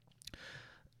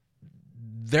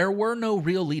 there were no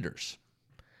real leaders.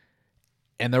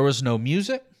 And there was no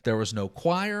music, there was no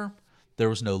choir, there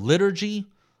was no liturgy.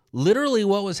 Literally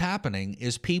what was happening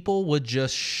is people would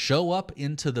just show up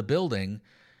into the building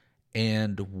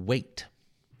and wait.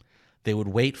 They would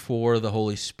wait for the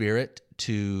Holy Spirit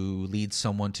to lead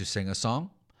someone to sing a song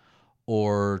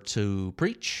or to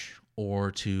preach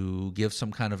or to give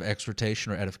some kind of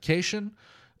exhortation or edification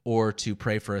or to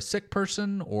pray for a sick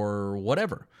person or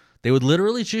whatever. They would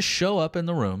literally just show up in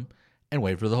the room and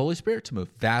wait for the Holy Spirit to move.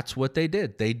 That's what they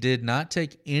did. They did not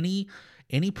take any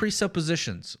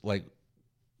presuppositions. Like,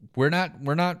 we're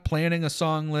not planning a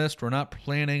song list. We're not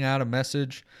planning out a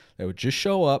message. They would just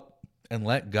show up and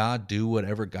let God do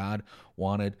whatever God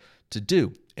wanted to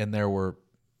do. And there were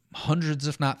hundreds,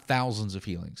 if not thousands, of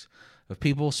healings, of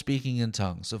people speaking in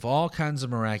tongues, of all kinds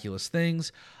of miraculous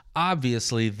things.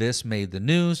 Obviously, this made the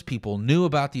news. People knew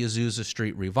about the Azusa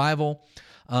Street revival,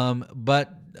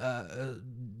 but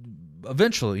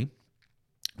eventually,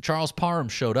 Charles Parham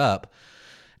showed up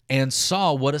and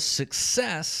saw what a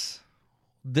success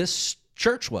this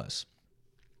church was.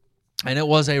 And it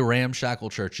was a ramshackle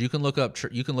church. You can look up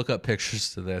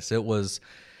pictures to this. It was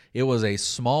a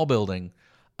small building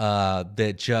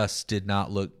that just did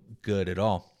not look good at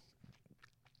all.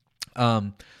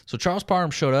 So Charles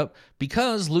Parham showed up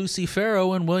because Lucy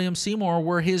Farrow and William Seymour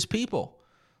were his people.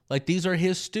 Like, these are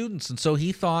his students. And so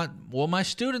he thought, well, my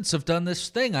students have done this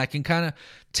thing. I can kind of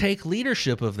take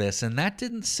leadership of this. And that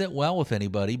didn't sit well with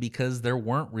anybody because there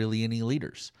weren't really any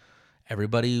leaders.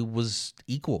 Everybody was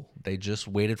equal. They just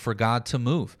waited for God to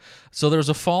move. So there was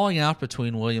a falling out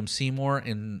between William Seymour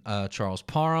and Charles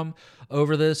Parham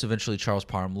over this. Eventually, Charles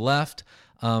Parham left,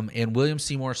 and William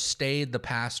Seymour stayed the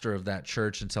pastor of that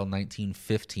church until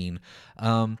 1915.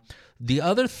 The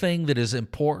other thing that is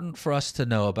important for us to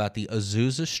know about the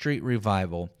Azusa Street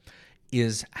revival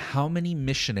is how many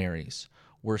missionaries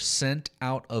were sent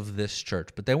out of this church.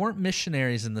 But they weren't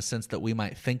missionaries in the sense that we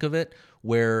might think of it,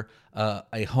 where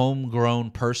a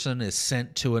homegrown person is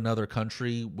sent to another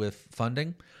country with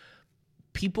funding.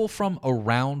 People from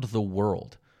around the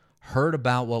world heard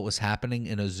about what was happening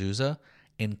in Azusa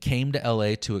and came to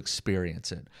LA to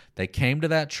experience it. They came to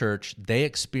that church, they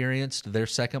experienced their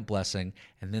second blessing,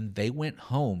 and then they went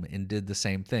home and did the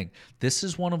same thing. This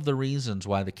is one of the reasons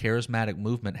why the charismatic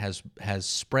movement has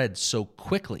spread so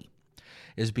quickly,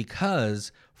 is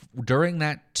because during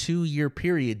that 2-year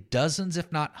period, dozens,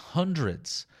 if not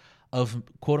hundreds, of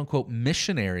quote-unquote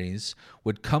missionaries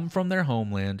would come from their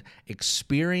homeland,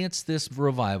 experience this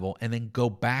revival, and then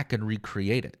go back and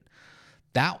recreate it.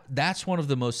 That's one of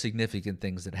the most significant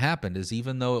things that happened, is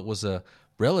even though it was a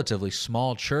relatively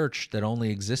small church that only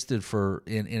existed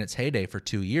in its heyday for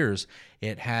 2 years,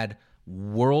 it had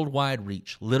worldwide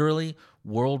reach, literally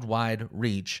worldwide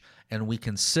reach, and we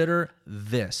consider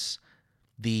this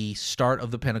the start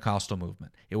of the Pentecostal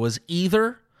movement. It was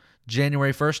either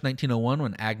January 1st, 1901,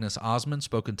 when Agnes Osmond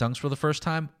spoke in tongues for the first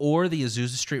time, or the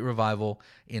Azusa Street revival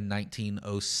in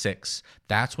 1906.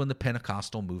 That's when the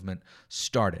Pentecostal movement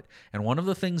started. And one of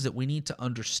the things that we need to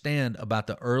understand about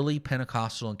the early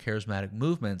Pentecostal and charismatic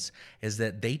movements is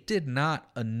that they did not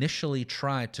initially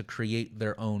try to create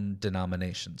their own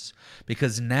denominations.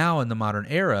 Because now in the modern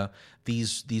era,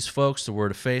 these folks, the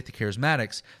Word of Faith, the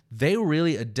charismatics, they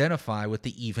really identify with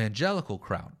the evangelical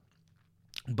crowd.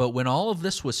 But when all of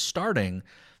this was starting,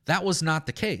 that was not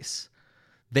the case.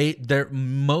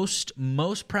 Most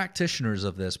practitioners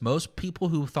of this, most people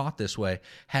who thought this way,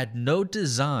 had no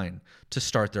design to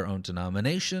start their own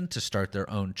denomination, to start their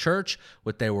own church.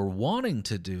 What they were wanting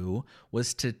to do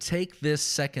was to take this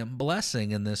second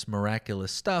blessing and this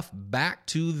miraculous stuff back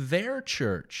to their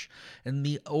church. And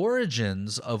the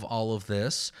origins of all of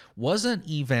this wasn't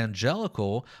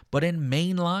evangelical, but in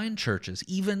mainline churches,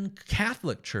 even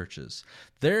Catholic churches.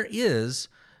 There was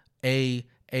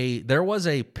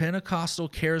a Pentecostal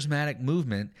charismatic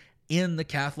movement in the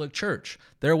Catholic Church.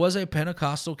 There was a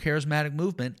Pentecostal charismatic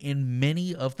movement in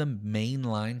many of the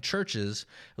mainline churches,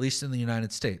 at least in the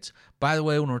United States. By the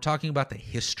way, when we're talking about the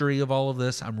history of all of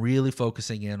this, I'm really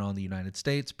focusing in on the United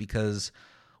States because,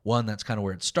 one, that's kind of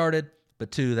where it started, but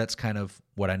two, that's kind of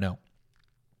what I know.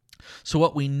 So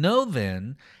what we know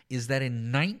then is that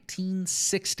in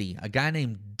 1960, a guy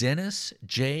named Dennis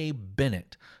J.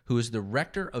 Bennett, who is the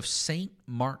rector of St.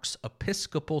 Mark's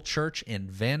Episcopal Church in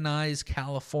Van Nuys,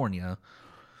 California,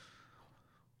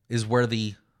 is where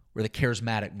the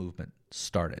charismatic movement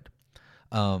started.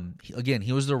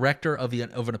 He was the rector of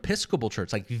an Episcopal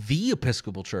church, like the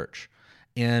Episcopal Church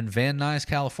in Van Nuys,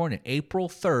 California. April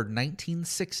 3rd,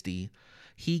 1960,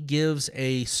 he gives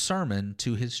a sermon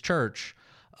to his church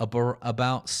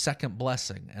about second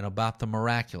blessing and about the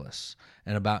miraculous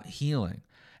and about healing.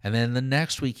 And then the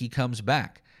next week he comes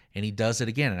back and he does it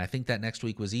again. And I think that next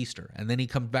week was Easter. And then he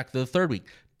comes back the third week,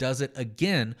 does it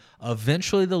again.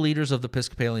 Eventually the leaders of the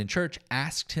Episcopalian Church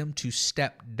asked him to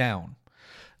step down.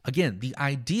 Again, the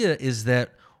idea is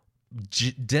that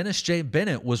Dennis J.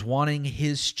 Bennett was wanting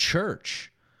his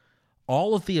church,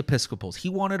 all of the Episcopals, he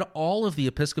wanted all of the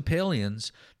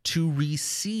Episcopalians to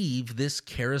receive this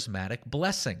charismatic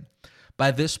blessing.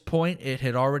 By this point, it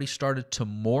had already started to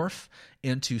morph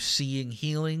into seeing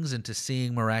healings, into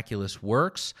seeing miraculous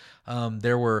works.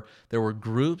 There were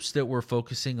groups that were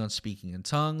focusing on speaking in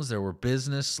tongues. There were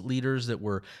business leaders that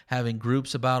were having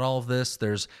groups about all of this.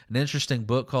 There's an interesting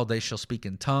book called They Shall Speak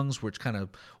in Tongues, which kind of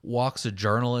walks a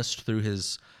journalist through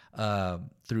his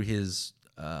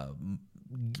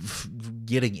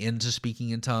getting into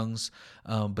speaking in tongues.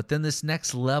 But then this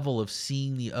next level of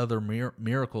seeing the other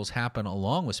miracles happen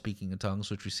along with speaking in tongues,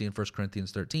 which we see in 1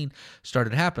 Corinthians 13,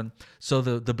 started to happen. So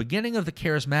the beginning of the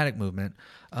charismatic movement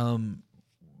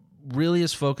really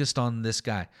is focused on this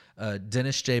guy,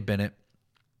 Dennis J. Bennett,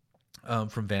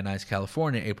 from Van Nuys,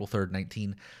 California, April 3rd,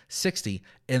 1960.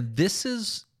 And this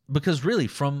is because really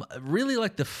from really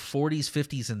like the 40s,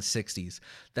 50s, and 60s,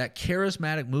 that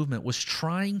charismatic movement was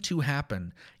trying to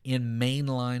happen in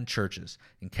mainline churches,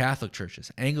 in Catholic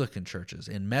churches, Anglican churches,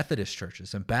 in Methodist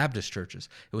churches, and Baptist churches.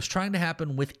 It was trying to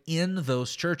happen within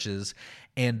those churches,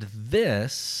 and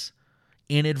this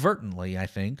inadvertently, I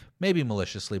think, maybe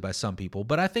maliciously by some people,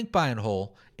 but I think by and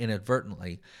whole,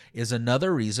 inadvertently, is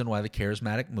another reason why the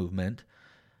charismatic movement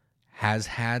has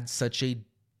had such a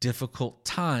difficult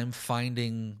time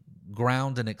finding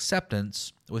ground and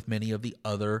acceptance with many of the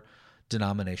other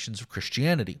denominations of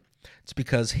Christianity. It's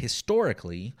because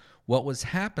historically, what was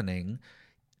happening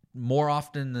more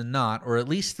often than not, or at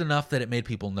least enough that it made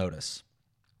people notice,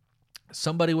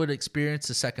 somebody would experience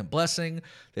a second blessing.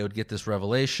 They would get this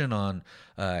revelation on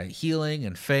healing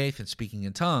and faith and speaking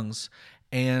in tongues,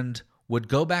 and would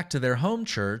go back to their home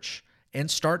church and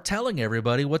start telling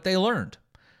everybody what they learned.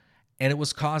 And it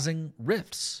was causing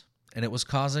rifts, and it was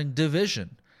causing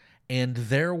division. And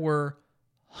there were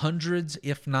hundreds,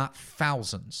 if not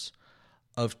thousands,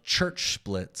 of church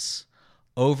splits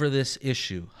over this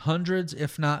issue. Hundreds,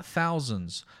 if not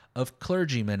thousands, of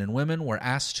clergymen and women were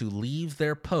asked to leave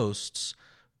their posts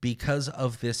because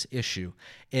of this issue.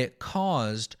 It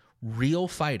caused real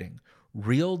fighting,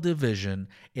 real division.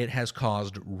 It has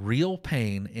caused real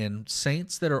pain, and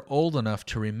saints that are old enough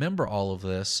to remember all of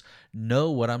this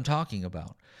know what I'm talking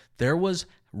about. There was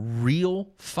real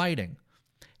fighting.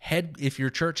 If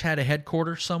your church had a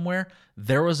headquarters somewhere,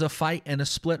 there was a fight and a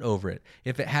split over it.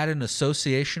 If it had an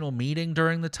associational meeting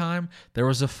during the time, there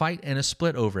was a fight and a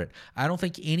split over it. I don't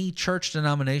think any church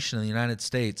denomination in the United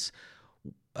States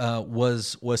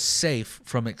was safe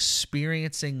from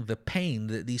experiencing the pain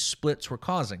that these splits were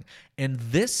causing. And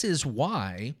this is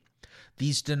why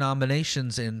these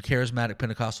denominations in charismatic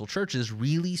Pentecostal churches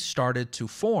really started to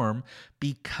form,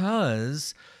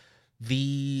 because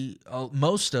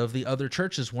most of the other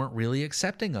churches weren't really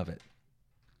accepting of it.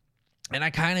 And I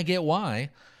kind of get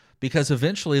why, because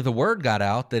eventually the word got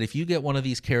out that if you get one of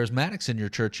these charismatics in your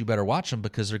church, you better watch them,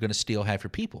 because they're going to steal half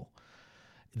your people.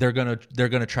 They're going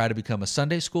to try to become a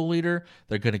Sunday school leader.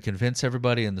 They're going to convince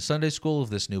everybody in the Sunday school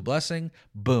of this new blessing.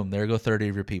 Boom, there go 30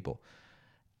 of your people.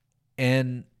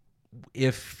 And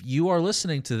if you are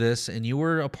listening to this and you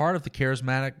were a part of the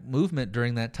charismatic movement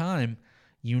during that time,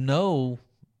 you know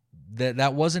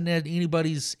that wasn't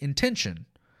anybody's intention,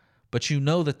 but you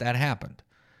know that happened.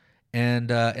 And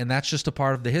that's just a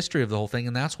part of the history of the whole thing,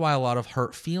 and that's why a lot of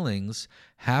hurt feelings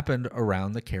happened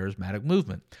around the charismatic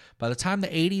movement. By the time the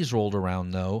 80s rolled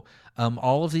around, though,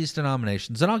 all of these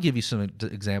denominations, and I'll give you some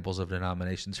examples of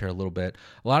denominations here a little bit,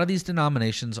 a lot of these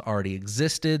denominations already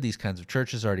existed, these kinds of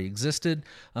churches already existed,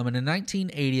 and in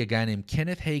 1980, a guy named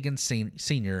Kenneth Hagin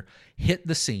Sr. hit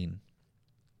the scene.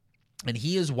 And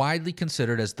he is widely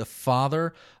considered as the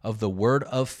father of the Word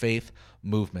of Faith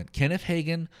movement. Kenneth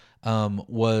Hagin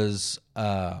was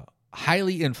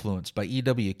highly influenced by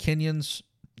E.W. Kenyon's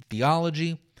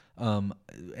theology,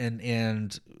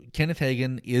 and Kenneth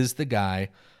Hagin is the guy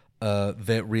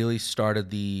that really started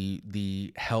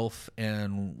the health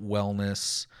and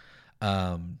wellness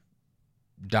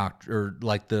doctor,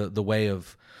 like the way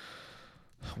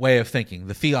of thinking,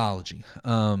 the theology.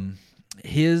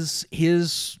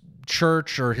 His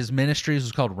church or his ministries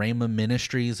was called Rhema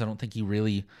Ministries. I don't think he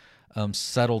really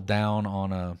settled down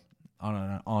on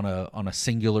a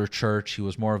singular church. He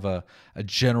was more of a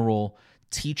general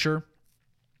teacher.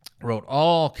 Wrote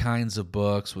all kinds of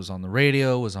books, was on the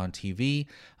radio, was on TV.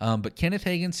 But Kenneth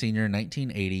Hagin Sr. in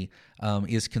 1980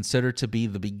 is considered to be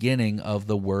the beginning of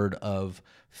the Word of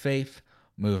Faith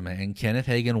movement. And Kenneth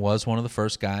Hagin was one of the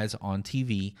first guys on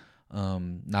TV.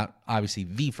 Not obviously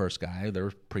the first guy. There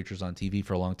were preachers on TV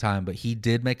for a long time, but he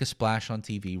did make a splash on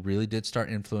TV, really did start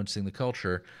influencing the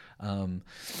culture in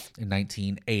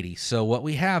 1980. So what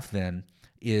we have then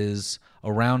is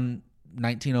around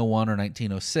 1901 or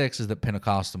 1906 is the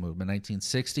Pentecostal movement.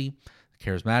 1960, the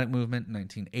Charismatic movement.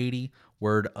 1980,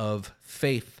 Word of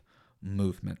Faith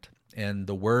movement. And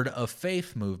the Word of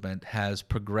Faith movement has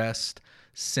progressed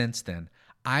since then.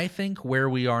 I think where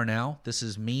we are now, this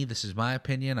is me, this is my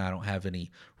opinion. I don't have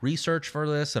any research for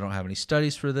this. I don't have any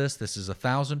studies for this. This is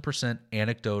 1,000%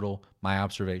 anecdotal, my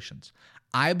observations.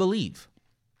 I believe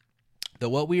that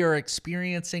what we are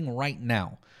experiencing right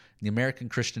now in the American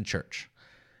Christian church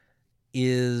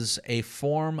is a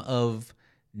form of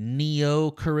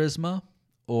neo-charisma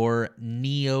or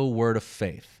neo-word of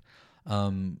faith.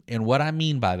 And what I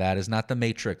mean by that is not the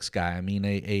Matrix guy. I mean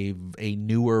a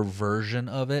newer version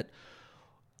of it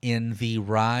in the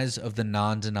rise of the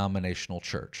non-denominational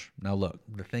church. Now look,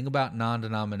 the thing about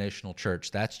non-denominational church,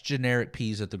 that's generic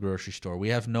peas at the grocery store. We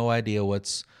have no idea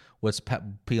what's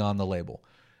beyond the label.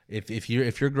 If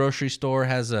your grocery store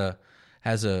has a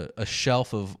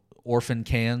shelf of orphan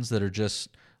cans that are just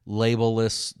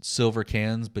labelless silver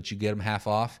cans, but you get them half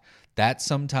off, that's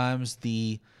sometimes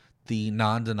the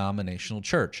non-denominational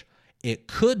church. It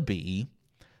could be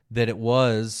that it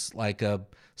was like a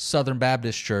Southern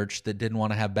Baptist church that didn't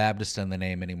want to have Baptist in the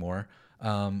name anymore,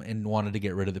 and wanted to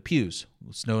get rid of the pews.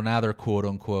 So now they're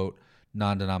quote-unquote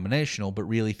non-denominational, but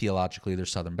really theologically they're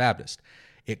Southern Baptist.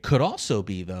 It could also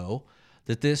be, though,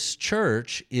 that this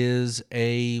church is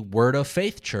a word of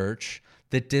faith church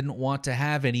that didn't want to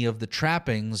have any of the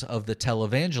trappings of the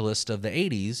televangelist of the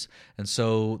 80s, and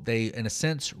so they, in a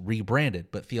sense, rebranded.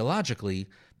 But theologically,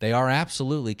 they are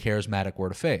absolutely charismatic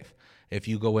word of faith. If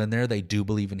you go in there, they do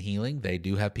believe in healing. They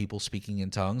do have people speaking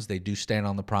in tongues. They do stand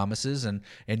on the promises, and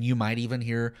you might even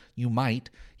hear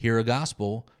a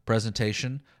gospel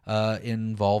presentation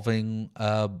involving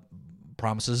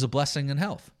promises of blessing and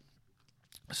health.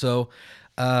 So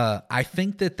I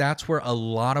think that's where a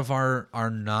lot of our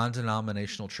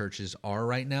non-denominational churches are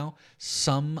right now.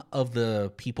 Some of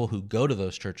the people who go to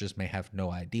those churches may have no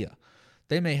idea.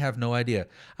 They may have no idea.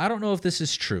 I don't know if this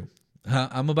is true.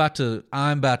 I'm about to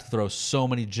throw so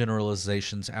many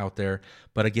generalizations out there,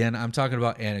 but again, I'm talking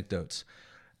about anecdotes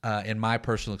in my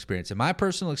personal experience. In my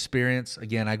personal experience,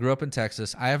 again, I grew up in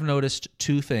Texas. I have noticed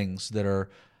two things that are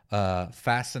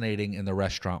fascinating in the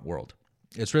restaurant world.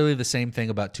 It's really the same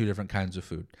thing about two different kinds of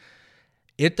food.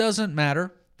 It doesn't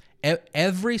matter.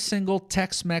 Every single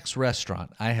Tex-Mex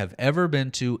restaurant I have ever been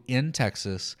to in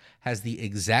Texas has the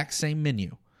exact same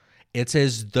menu. It's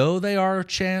as though they are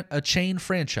a chain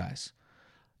franchise.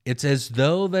 It's as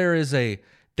though there is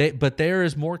but there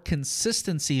is more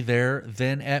consistency there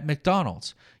than at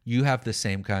McDonald's. You have the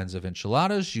same kinds of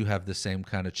enchiladas. You have the same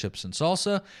kind of chips and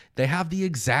salsa. They have the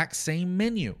exact same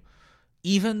menu,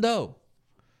 even though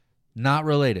not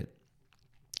related.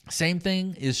 Same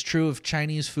thing is true of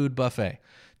Chinese food buffet.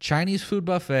 Chinese food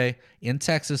buffet in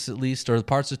Texas, at least, or the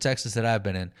parts of Texas that I've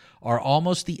been in, are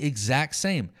almost the exact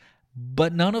same.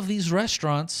 But none of these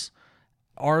restaurants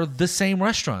are the same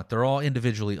restaurant. They're all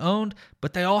individually owned,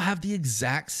 but they all have the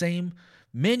exact same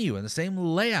menu and the same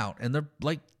layout. And they're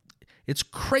like, it's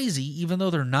crazy, even though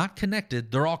they're not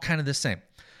connected, they're all kind of the same.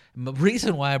 And the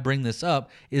reason why I bring this up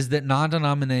is that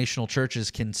non-denominational churches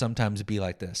can sometimes be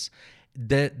like this.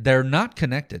 That they're not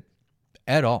connected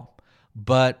at all,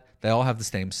 but they all have the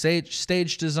same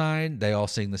stage design. They all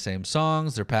sing the same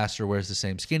songs. Their pastor wears the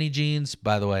same skinny jeans.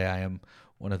 By the way, I am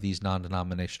one of these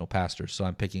non-denominational pastors, so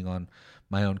I'm picking on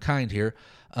my own kind here.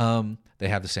 They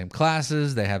have the same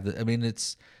classes. None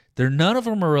of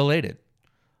them are related,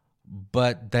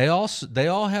 but they all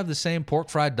have the same pork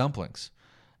fried dumplings,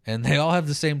 and they all have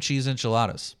the same cheese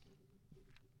enchiladas.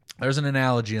 There's an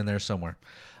analogy in there somewhere.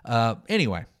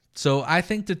 Anyway, so I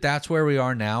think that's where we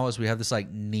are now, as we have this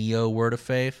like neo word of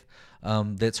faith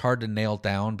that's hard to nail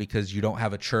down because you don't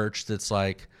have a church that's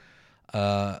like,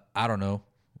 I don't know,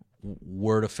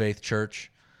 word of faith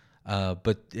church,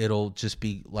 but it'll just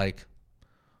be like,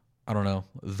 I don't know,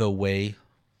 the way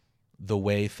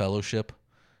fellowship.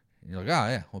 And you're like, oh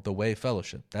yeah, well, the way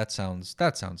fellowship. That sounds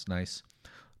nice.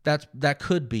 That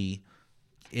could be,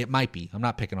 it might be. I'm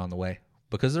not picking on the way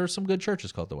because there are some good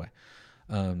churches called the way.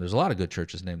 There's a lot of good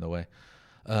churches named the way.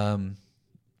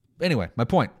 Anyway, my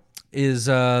point is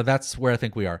that's where I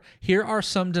think we are. Here are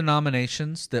some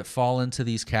denominations that fall into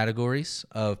these categories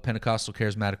of Pentecostal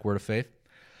charismatic word of faith.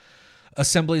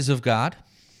 Assemblies of God,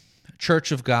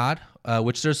 Church of God,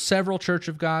 which there's several Church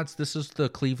of Gods. This is the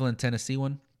Cleveland, Tennessee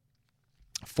one.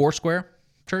 Foursquare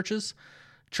churches,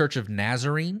 Church of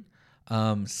Nazarene,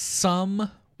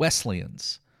 some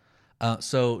Wesleyans.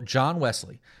 So John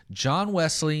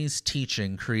Wesley's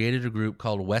teaching created a group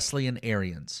called Wesleyan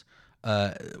Arians.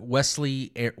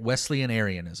 Wesleyan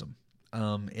Arianism.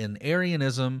 And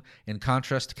Arianism, in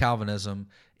contrast to Calvinism,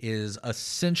 is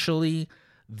essentially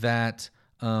that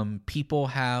people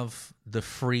have the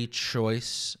free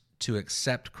choice to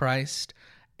accept Christ,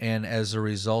 and as a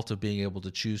result of being able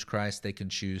to choose Christ, they can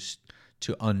choose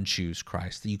to unchoose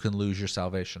Christ. You can lose your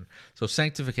salvation. So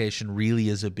sanctification really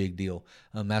is a big deal.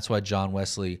 That's why John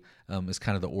Wesley is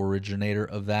kind of the originator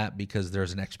of that, because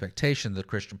there's an expectation that the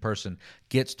Christian person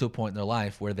gets to a point in their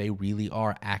life where they really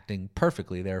are acting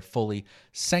perfectly. They're fully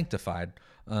sanctified,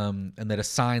 and that a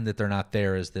sign that they're not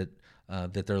there is that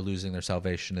that they're losing their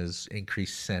salvation is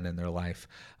increased sin in their life.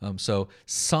 So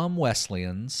some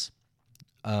Wesleyans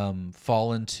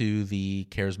fall into the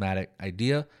charismatic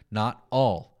idea. Not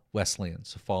all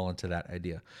Wesleyans fall into that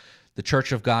idea. The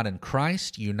Church of God in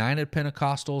Christ, United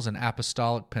Pentecostals, and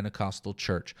Apostolic Pentecostal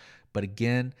Church. But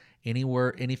again,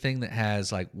 anything that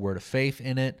has like word of faith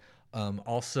in it.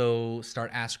 Also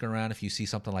start asking around if you see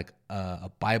something like a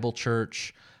Bible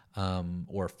church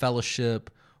or fellowship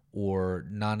or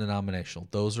non-denominational.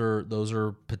 Those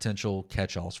are potential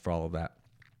catch-alls for all of that.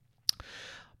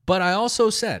 But I also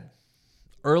said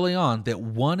early on that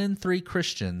 1 in 3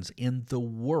 Christians in the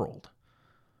world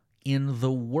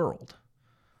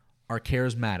are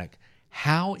charismatic.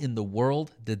 How in the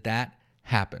world did that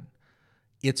happen?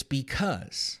 It's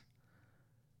because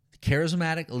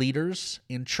charismatic leaders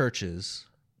in churches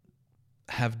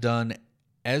have done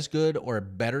as good or a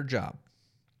better job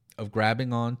of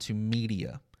grabbing on to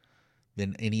media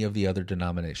than any of the other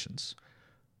denominations.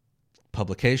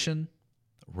 Publication,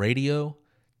 radio,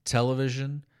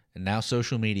 television, and now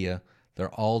social media,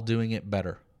 they're all doing it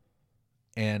better.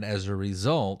 And as a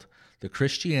result, the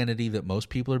Christianity that most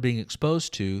people are being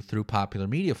exposed to through popular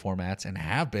media formats and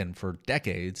have been for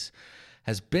decades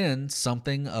has been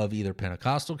something of either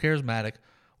Pentecostal charismatic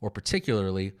or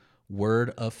particularly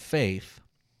word of faith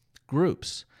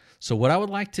groups. So what I would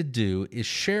like to do is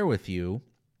share with you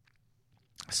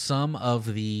some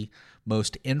of the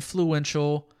most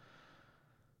influential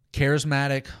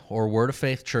charismatic or word of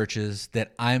faith churches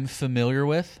that I'm familiar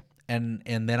with, and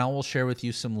then I will share with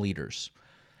you some leaders.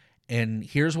 And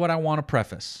here's what I want to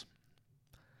preface.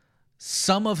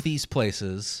 Some of these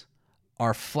places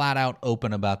are flat out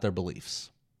open about their beliefs.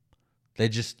 They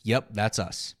just, yep, that's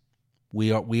us.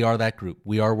 We are that group.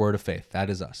 We are Word of Faith. That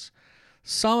is us.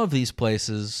 Some of these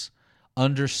places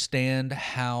understand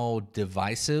how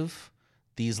divisive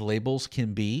these labels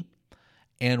can be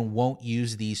and won't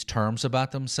use these terms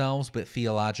about themselves, but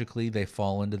theologically they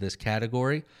fall into this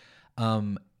category.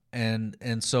 And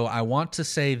so I want to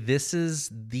say this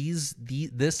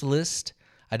list.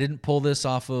 I didn't pull this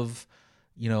off of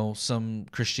some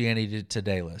Christianity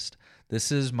Today list.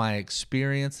 This is my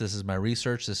experience. This is my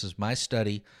research. This is my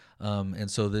study.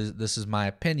 And so this is my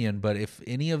opinion. But if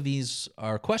any of these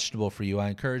are questionable for you, I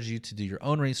encourage you to do your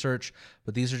own research.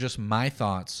 But these are just my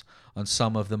thoughts on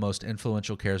some of the most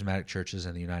influential charismatic churches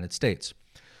in the United States.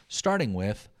 Starting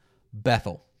with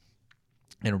Bethel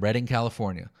in Redding,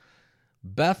 California.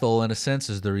 Bethel, in a sense,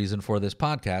 is the reason for this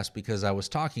podcast because I was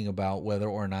talking about whether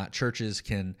or not churches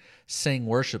can sing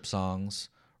worship songs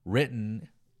written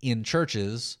in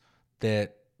churches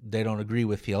that they don't agree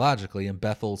with theologically, and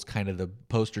Bethel's kind of the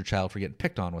poster child for getting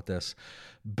picked on with this.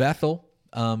 Bethel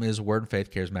is Word and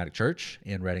Faith Charismatic Church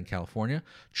in Redding, California.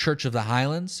 Church of the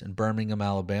Highlands in Birmingham,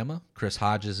 Alabama. Chris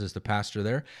Hodges is the pastor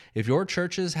there. If your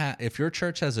church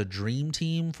has a dream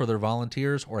team for their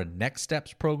volunteers or a Next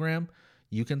Steps program,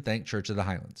 you can thank Church of the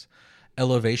Highlands.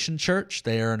 Elevation Church,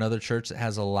 they are another church that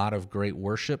has a lot of great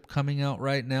worship coming out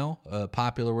right now,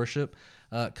 popular worship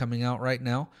coming out right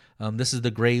now. This is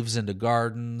the Graves into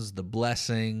Gardens, the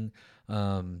Blessing,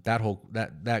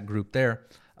 that group there.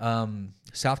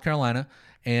 South Carolina,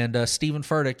 and Stephen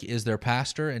Furtick is their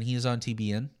pastor, and he is on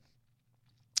TBN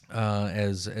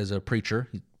as a preacher,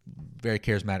 very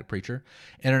charismatic preacher.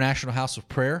 International House of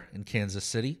Prayer in Kansas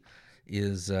City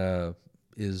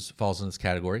falls in this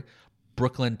category.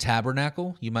 Brooklyn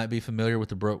Tabernacle, you might be familiar with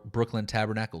the Brooklyn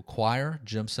Tabernacle Choir.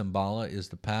 Jim Cymbala is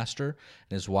the pastor,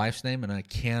 and his wife's name, and I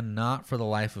cannot for the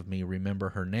life of me remember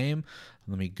her name.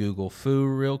 Let me Google Foo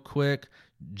real quick.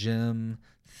 Jim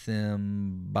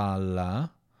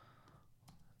Cymbala.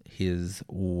 His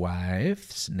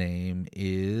wife's name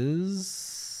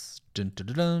is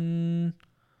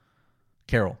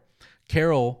Carol.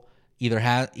 Carol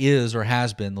either is or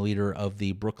has been the leader of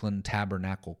the Brooklyn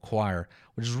Tabernacle Choir,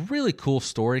 which is a really cool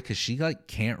story because she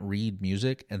can't read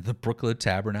music, and the Brooklyn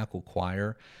Tabernacle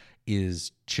Choir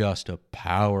is just a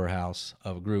powerhouse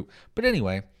of a group. But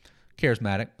anyway,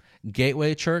 charismatic.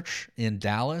 Gateway Church in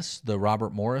Dallas, the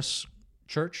Robert Morris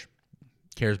Church,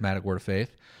 charismatic Word of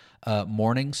Faith.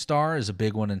 Morning Star is a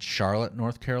big one in Charlotte,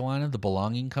 North Carolina. The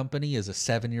Belonging Company is a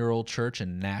 7-year-old church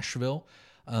in Nashville.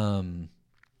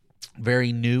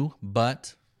 Very new,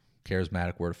 but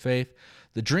charismatic Word of Faith.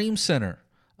 The Dream Center,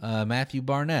 Matthew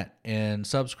Barnett, and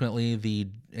subsequently the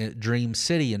Dream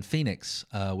City in Phoenix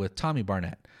with Tommy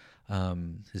Barnett,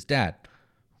 his dad.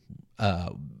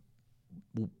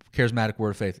 Charismatic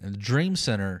Word of Faith. And the Dream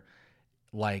Center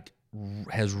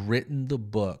has written the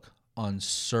book on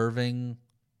serving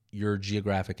your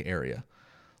geographic area.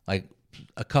 Like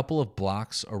a couple of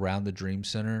blocks around the Dream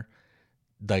Center,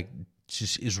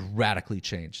 just is radically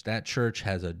changed. That church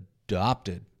has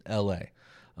adopted LA.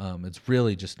 It's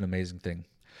really just an amazing thing.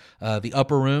 The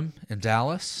Upper Room in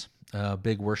Dallas,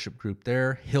 big worship group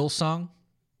there. Hillsong,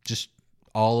 just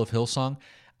all of Hillsong.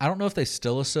 I don't know if they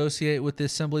still associate with the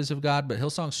Assemblies of God, but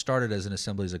Hillsong started as an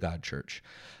Assemblies of God church.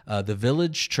 The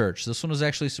Village Church. This one was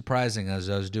actually surprising as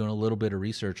I was doing a little bit of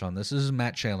research on this. This is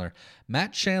Matt Chandler.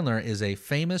 Matt Chandler is a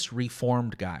famous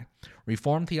Reformed guy.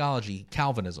 Reformed theology,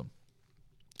 Calvinism.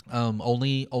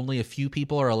 Only a few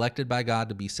people are elected by God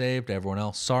to be saved. Everyone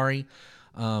else, sorry.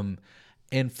 And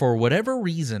for whatever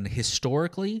reason,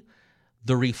 historically,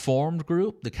 the Reformed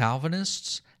group, the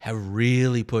Calvinists, have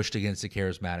really pushed against the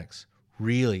Charismatics.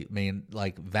 Really,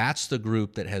 that's the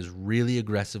group that has really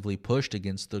aggressively pushed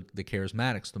against the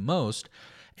Charismatics the most.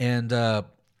 And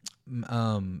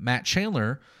Matt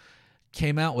Chandler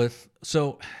came out with,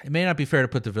 so it may not be fair to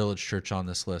put the Village Church on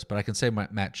this list, but I can say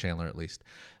Matt Chandler at least.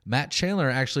 Matt Chandler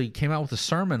actually came out with a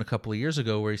sermon a couple of years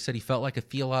ago where he said he felt like a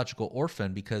theological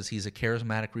orphan because he's a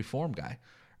charismatic Reformed guy,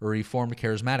 or a Reformed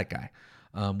charismatic guy.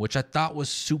 Which I thought was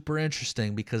super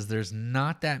interesting because there's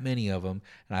not that many of them,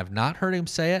 and I've not heard him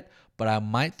say it, but I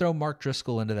might throw Mark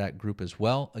Driscoll into that group as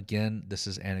well. Again, this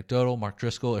is anecdotal. Mark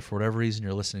Driscoll, if for whatever reason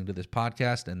you're listening to this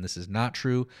podcast and this is not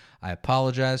true, I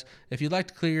apologize. If you'd like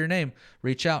to clear your name,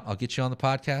 reach out. I'll get you on the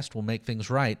podcast. We'll make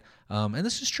things right. And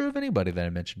this is true of anybody that I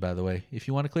mentioned, by the way. If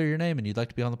you want to clear your name and you'd like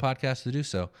to be on the podcast to do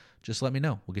so, just let me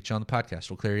know. We'll get you on the podcast.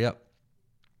 We'll clear you up.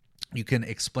 You can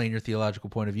explain your theological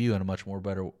point of view in a much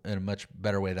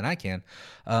better way than I can.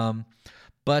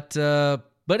 But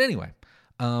anyway,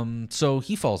 so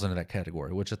he falls into that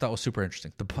category, which I thought was super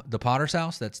interesting. The Potter's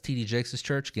House, that's T.D. Jakes'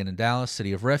 church, again in Dallas.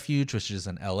 City of Refuge, which is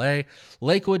in L.A.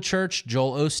 Lakewood Church,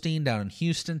 Joel Osteen down in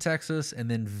Houston, Texas,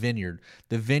 and then Vineyard.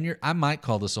 The Vineyard, I might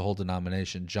call this a whole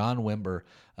denomination. John Wimber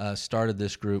started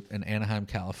this group in Anaheim,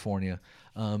 California,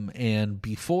 and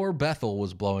before Bethel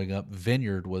was blowing up,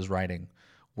 Vineyard was writing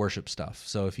worship stuff.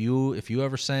 So if you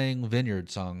ever sang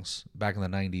Vineyard songs back in the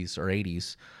 90s or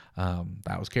 80s,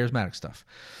 that was charismatic stuff.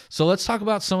 So let's talk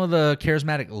about some of the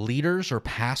charismatic leaders or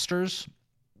pastors.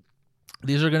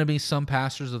 These are going to be some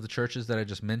pastors of the churches that I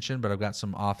just mentioned, but I've got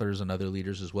some authors and other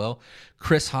leaders as well.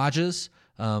 Chris Hodges,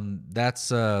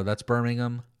 that's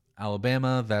Birmingham,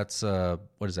 Alabama. That's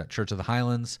Church of the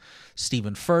Highlands.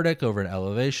 Stephen Furtick over at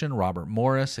Elevation. Robert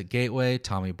Morris at Gateway.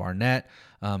 Tommy Barnett.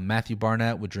 Matthew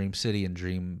Barnett with Dream City and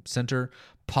Dream Center.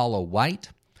 Paula White.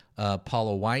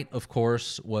 Paula White, of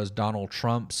course, was Donald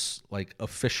Trump's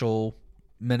official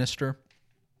minister.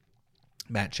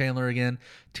 Matt Chandler again.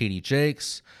 T.D.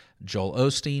 Jakes. Joel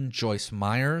Osteen. Joyce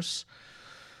Myers.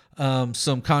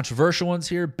 Some controversial ones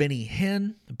here. Benny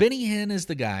Hinn. Benny Hinn is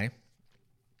the guy.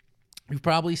 You've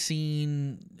probably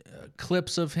seen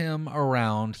clips of him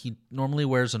around. He normally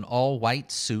wears an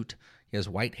all-white suit. He has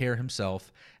white hair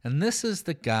himself. And this is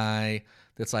the guy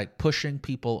that's pushing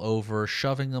people over,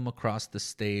 shoving them across the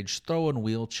stage, throwing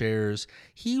wheelchairs.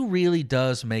 He really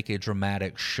does make a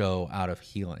dramatic show out of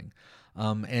healing.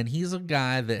 And he's a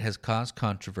guy that has caused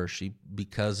controversy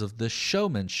because of the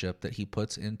showmanship that he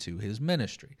puts into his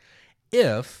ministry.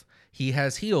 If he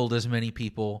has healed as many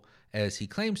people as he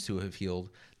claims to have healed,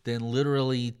 then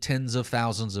literally tens of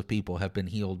thousands of people have been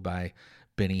healed by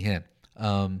Benny Hinn.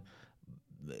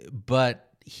 But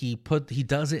he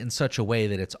does it in such a way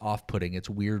that it's off-putting. It's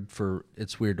weird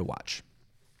to watch.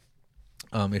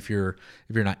 If you're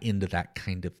not into that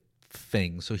kind of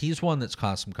thing. So he's one that's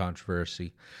caused some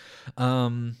controversy.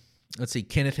 Let's see,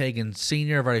 Kenneth Hagin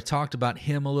Sr., I've already talked about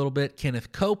him a little bit.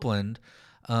 Kenneth Copeland,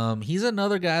 he's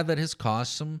another guy that has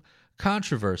caused some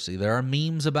controversy. There are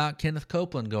memes about Kenneth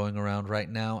Copeland going around right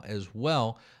now as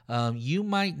well. You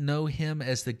might know him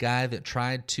as the guy that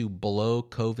tried to blow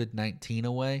COVID-19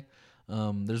 away.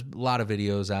 There's a lot of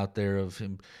videos out there of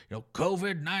him,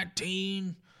 COVID-19,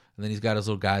 and then he's got his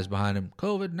little guys behind him,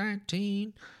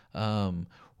 COVID-19,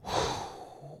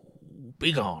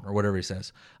 be gone, or whatever he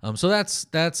says. So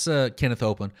that's Kenneth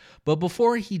Copeland. But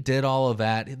before he did all of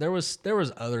that, there was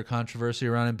other controversy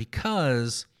around him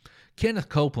because Kenneth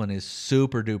Copeland is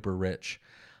super duper rich,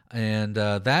 and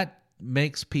that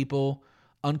makes people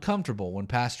uncomfortable when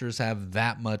pastors have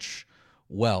that much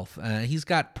wealth. He's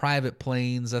got private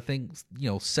planes, I think,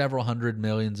 several hundred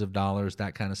millions of dollars,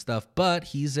 that kind of stuff. But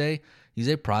he's a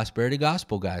prosperity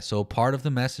gospel guy. So part of the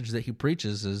message that he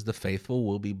preaches is the faithful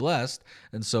will be blessed,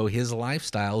 and so his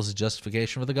lifestyle is a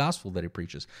justification for the gospel that he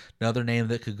preaches. Another name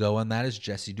that could go on that is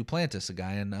Jesse Duplantis, a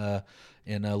guy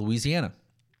in Louisiana.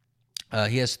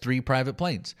 He has 3 private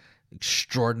planes.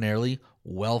 Extraordinarily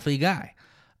wealthy guy.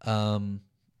 So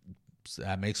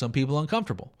that makes some people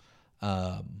uncomfortable.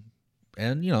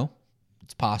 And,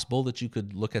 It's possible that you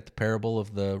could look at the parable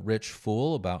of the rich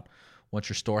fool about once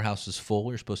your storehouse is full,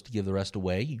 you're supposed to give the rest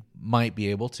away. You might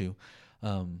be able to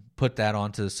put that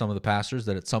onto some of the pastors,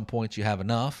 that at some point you have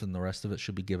enough and the rest of it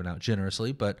should be given out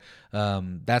generously. But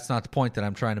that's not the point that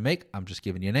I'm trying to make. I'm just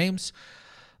giving you names.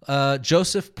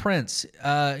 Joseph Prince.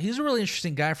 He's a really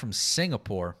interesting guy from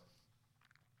Singapore.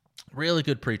 Really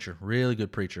good preacher.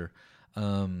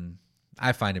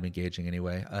 I find him engaging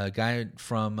anyway. A guy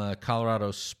from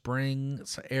Colorado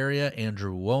Springs area,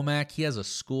 Andrew Womack. He has a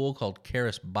school called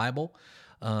Charis Bible.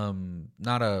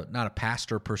 Not a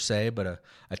pastor per se, but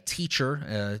a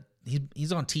teacher.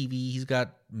 He's on TV. He's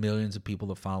got millions of people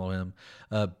that follow him.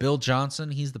 Bill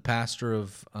Johnson. He's the pastor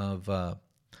of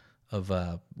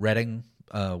Redding.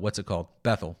 What's it called?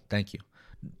 Bethel. Thank you.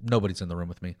 Nobody's in the room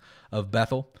with me. Of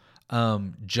Bethel.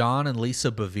 John and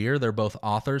Lisa Bevere, they're both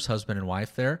authors, husband and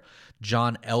wife there.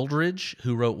 John Eldridge,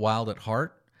 who wrote Wild at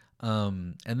Heart.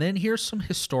 And then here's some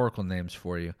historical names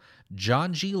for you.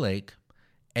 John G. Lake,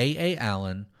 A.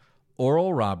 Allen,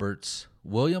 Oral Roberts,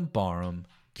 William Barham,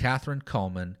 Catherine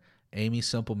Coleman, Amy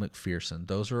Semple McPherson.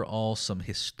 Those are all some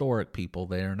historic people.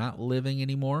 They are not living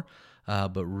anymore,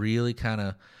 but really kind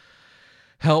of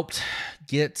helped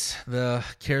get the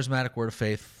Charismatic Word of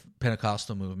Faith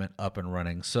Pentecostal movement up and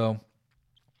running. So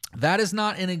that is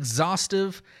not an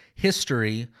exhaustive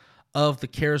history of the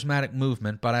Charismatic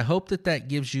movement, but I hope that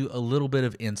gives you a little bit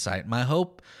of insight. My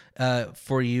hope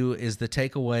for you is the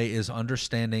takeaway is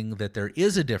understanding that there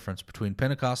is a difference between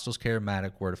Pentecostal's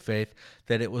Charismatic Word of Faith,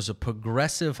 that it was a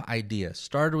progressive idea.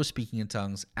 Started with speaking in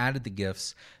tongues, added the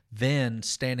gifts, then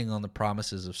standing on the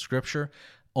promises of Scripture.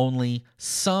 Only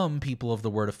some people of the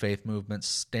Word of Faith movement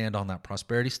stand on that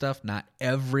prosperity stuff. Not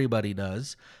everybody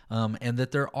does. And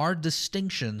that there are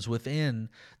distinctions within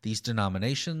these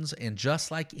denominations. And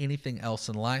just like anything else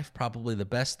in life, probably the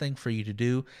best thing for you to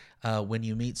do when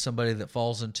you meet somebody that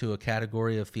falls into a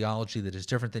category of theology that is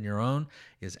different than your own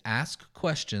is ask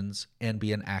questions and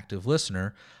be an active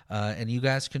listener. And you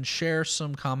guys can share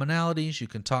some commonalities. You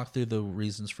can talk through the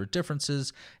reasons for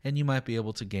differences, and you might be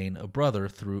able to gain a brother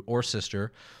through or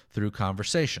sister through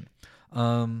conversation.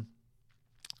 On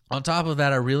top of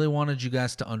that, I really wanted you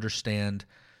guys to understand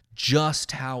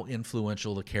just how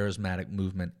influential the charismatic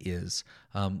movement is,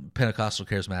 Pentecostal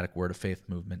Charismatic Word of Faith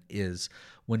movement is,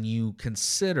 when you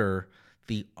consider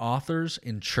the authors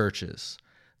in churches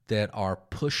that are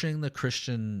pushing the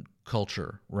Christian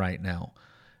culture right now.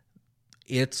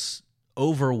 It's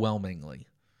overwhelmingly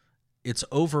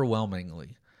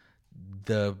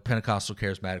the Pentecostal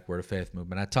Charismatic Word of Faith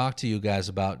movement. I talked to you guys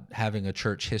about having a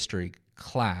church history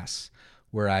class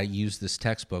where I used this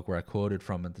textbook where I quoted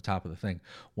from at the top of the thing.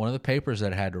 One of the papers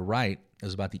that I had to write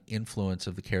is about the influence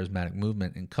of the charismatic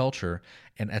movement in culture.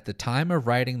 And at the time of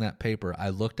writing that paper, I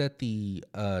looked at the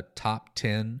top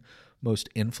 10 most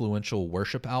influential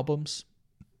worship albums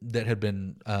that had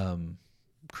been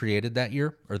created that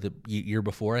year, or the year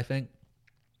before, I think.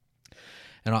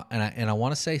 And I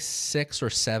want to say 6 or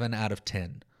 7 out of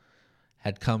 10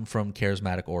 had come from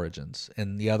charismatic origins.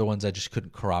 And the other ones I just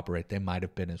couldn't corroborate. They might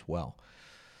have been as well.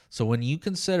 So when you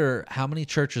consider how many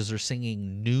churches are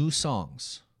singing new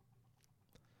songs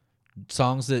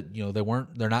that,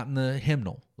 they're not in the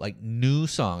hymnal, like new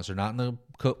songs, they're not in the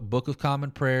Book of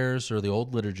Common Prayers or the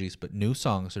old liturgies, but new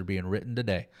songs that are being written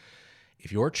today.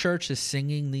 If your church is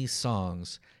singing these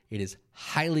songs, it is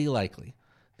highly likely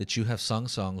that you have sung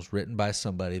songs written by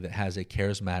somebody that has a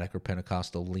charismatic or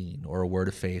Pentecostal lean or a Word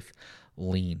of Faith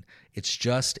lean. It's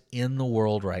just in the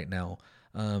world right now.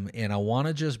 And I want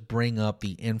to just bring up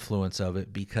the influence of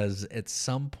it, because at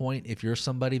some point, if you're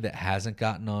somebody that hasn't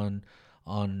gotten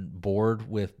on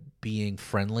board with being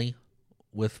friendly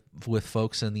with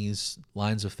folks in these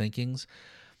lines of thinkings,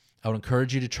 I would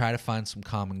encourage you to try to find some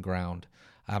common ground.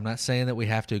 I'm not saying that we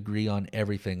have to agree on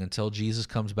everything. Until Jesus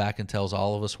comes back and tells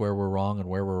all of us where we're wrong and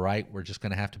where we're right, we're just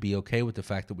going to have to be okay with the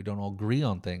fact that we don't all agree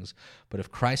on things. But if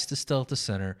Christ is still at the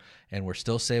center and we're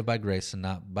still saved by grace and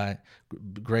not by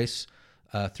grace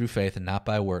through faith and not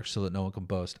by works, so that no one can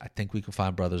boast, I think we can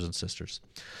find brothers and sisters.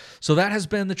 So that has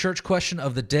been the church question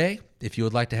of the day. If you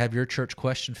would like to have your church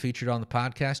question featured on the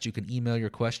podcast, you can email your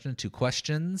question to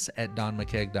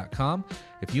questions@donmckegg.com.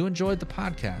 If you enjoyed the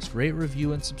podcast, rate,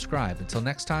 review, and subscribe. Until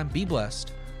next time, be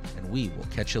blessed, and we will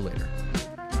catch you later.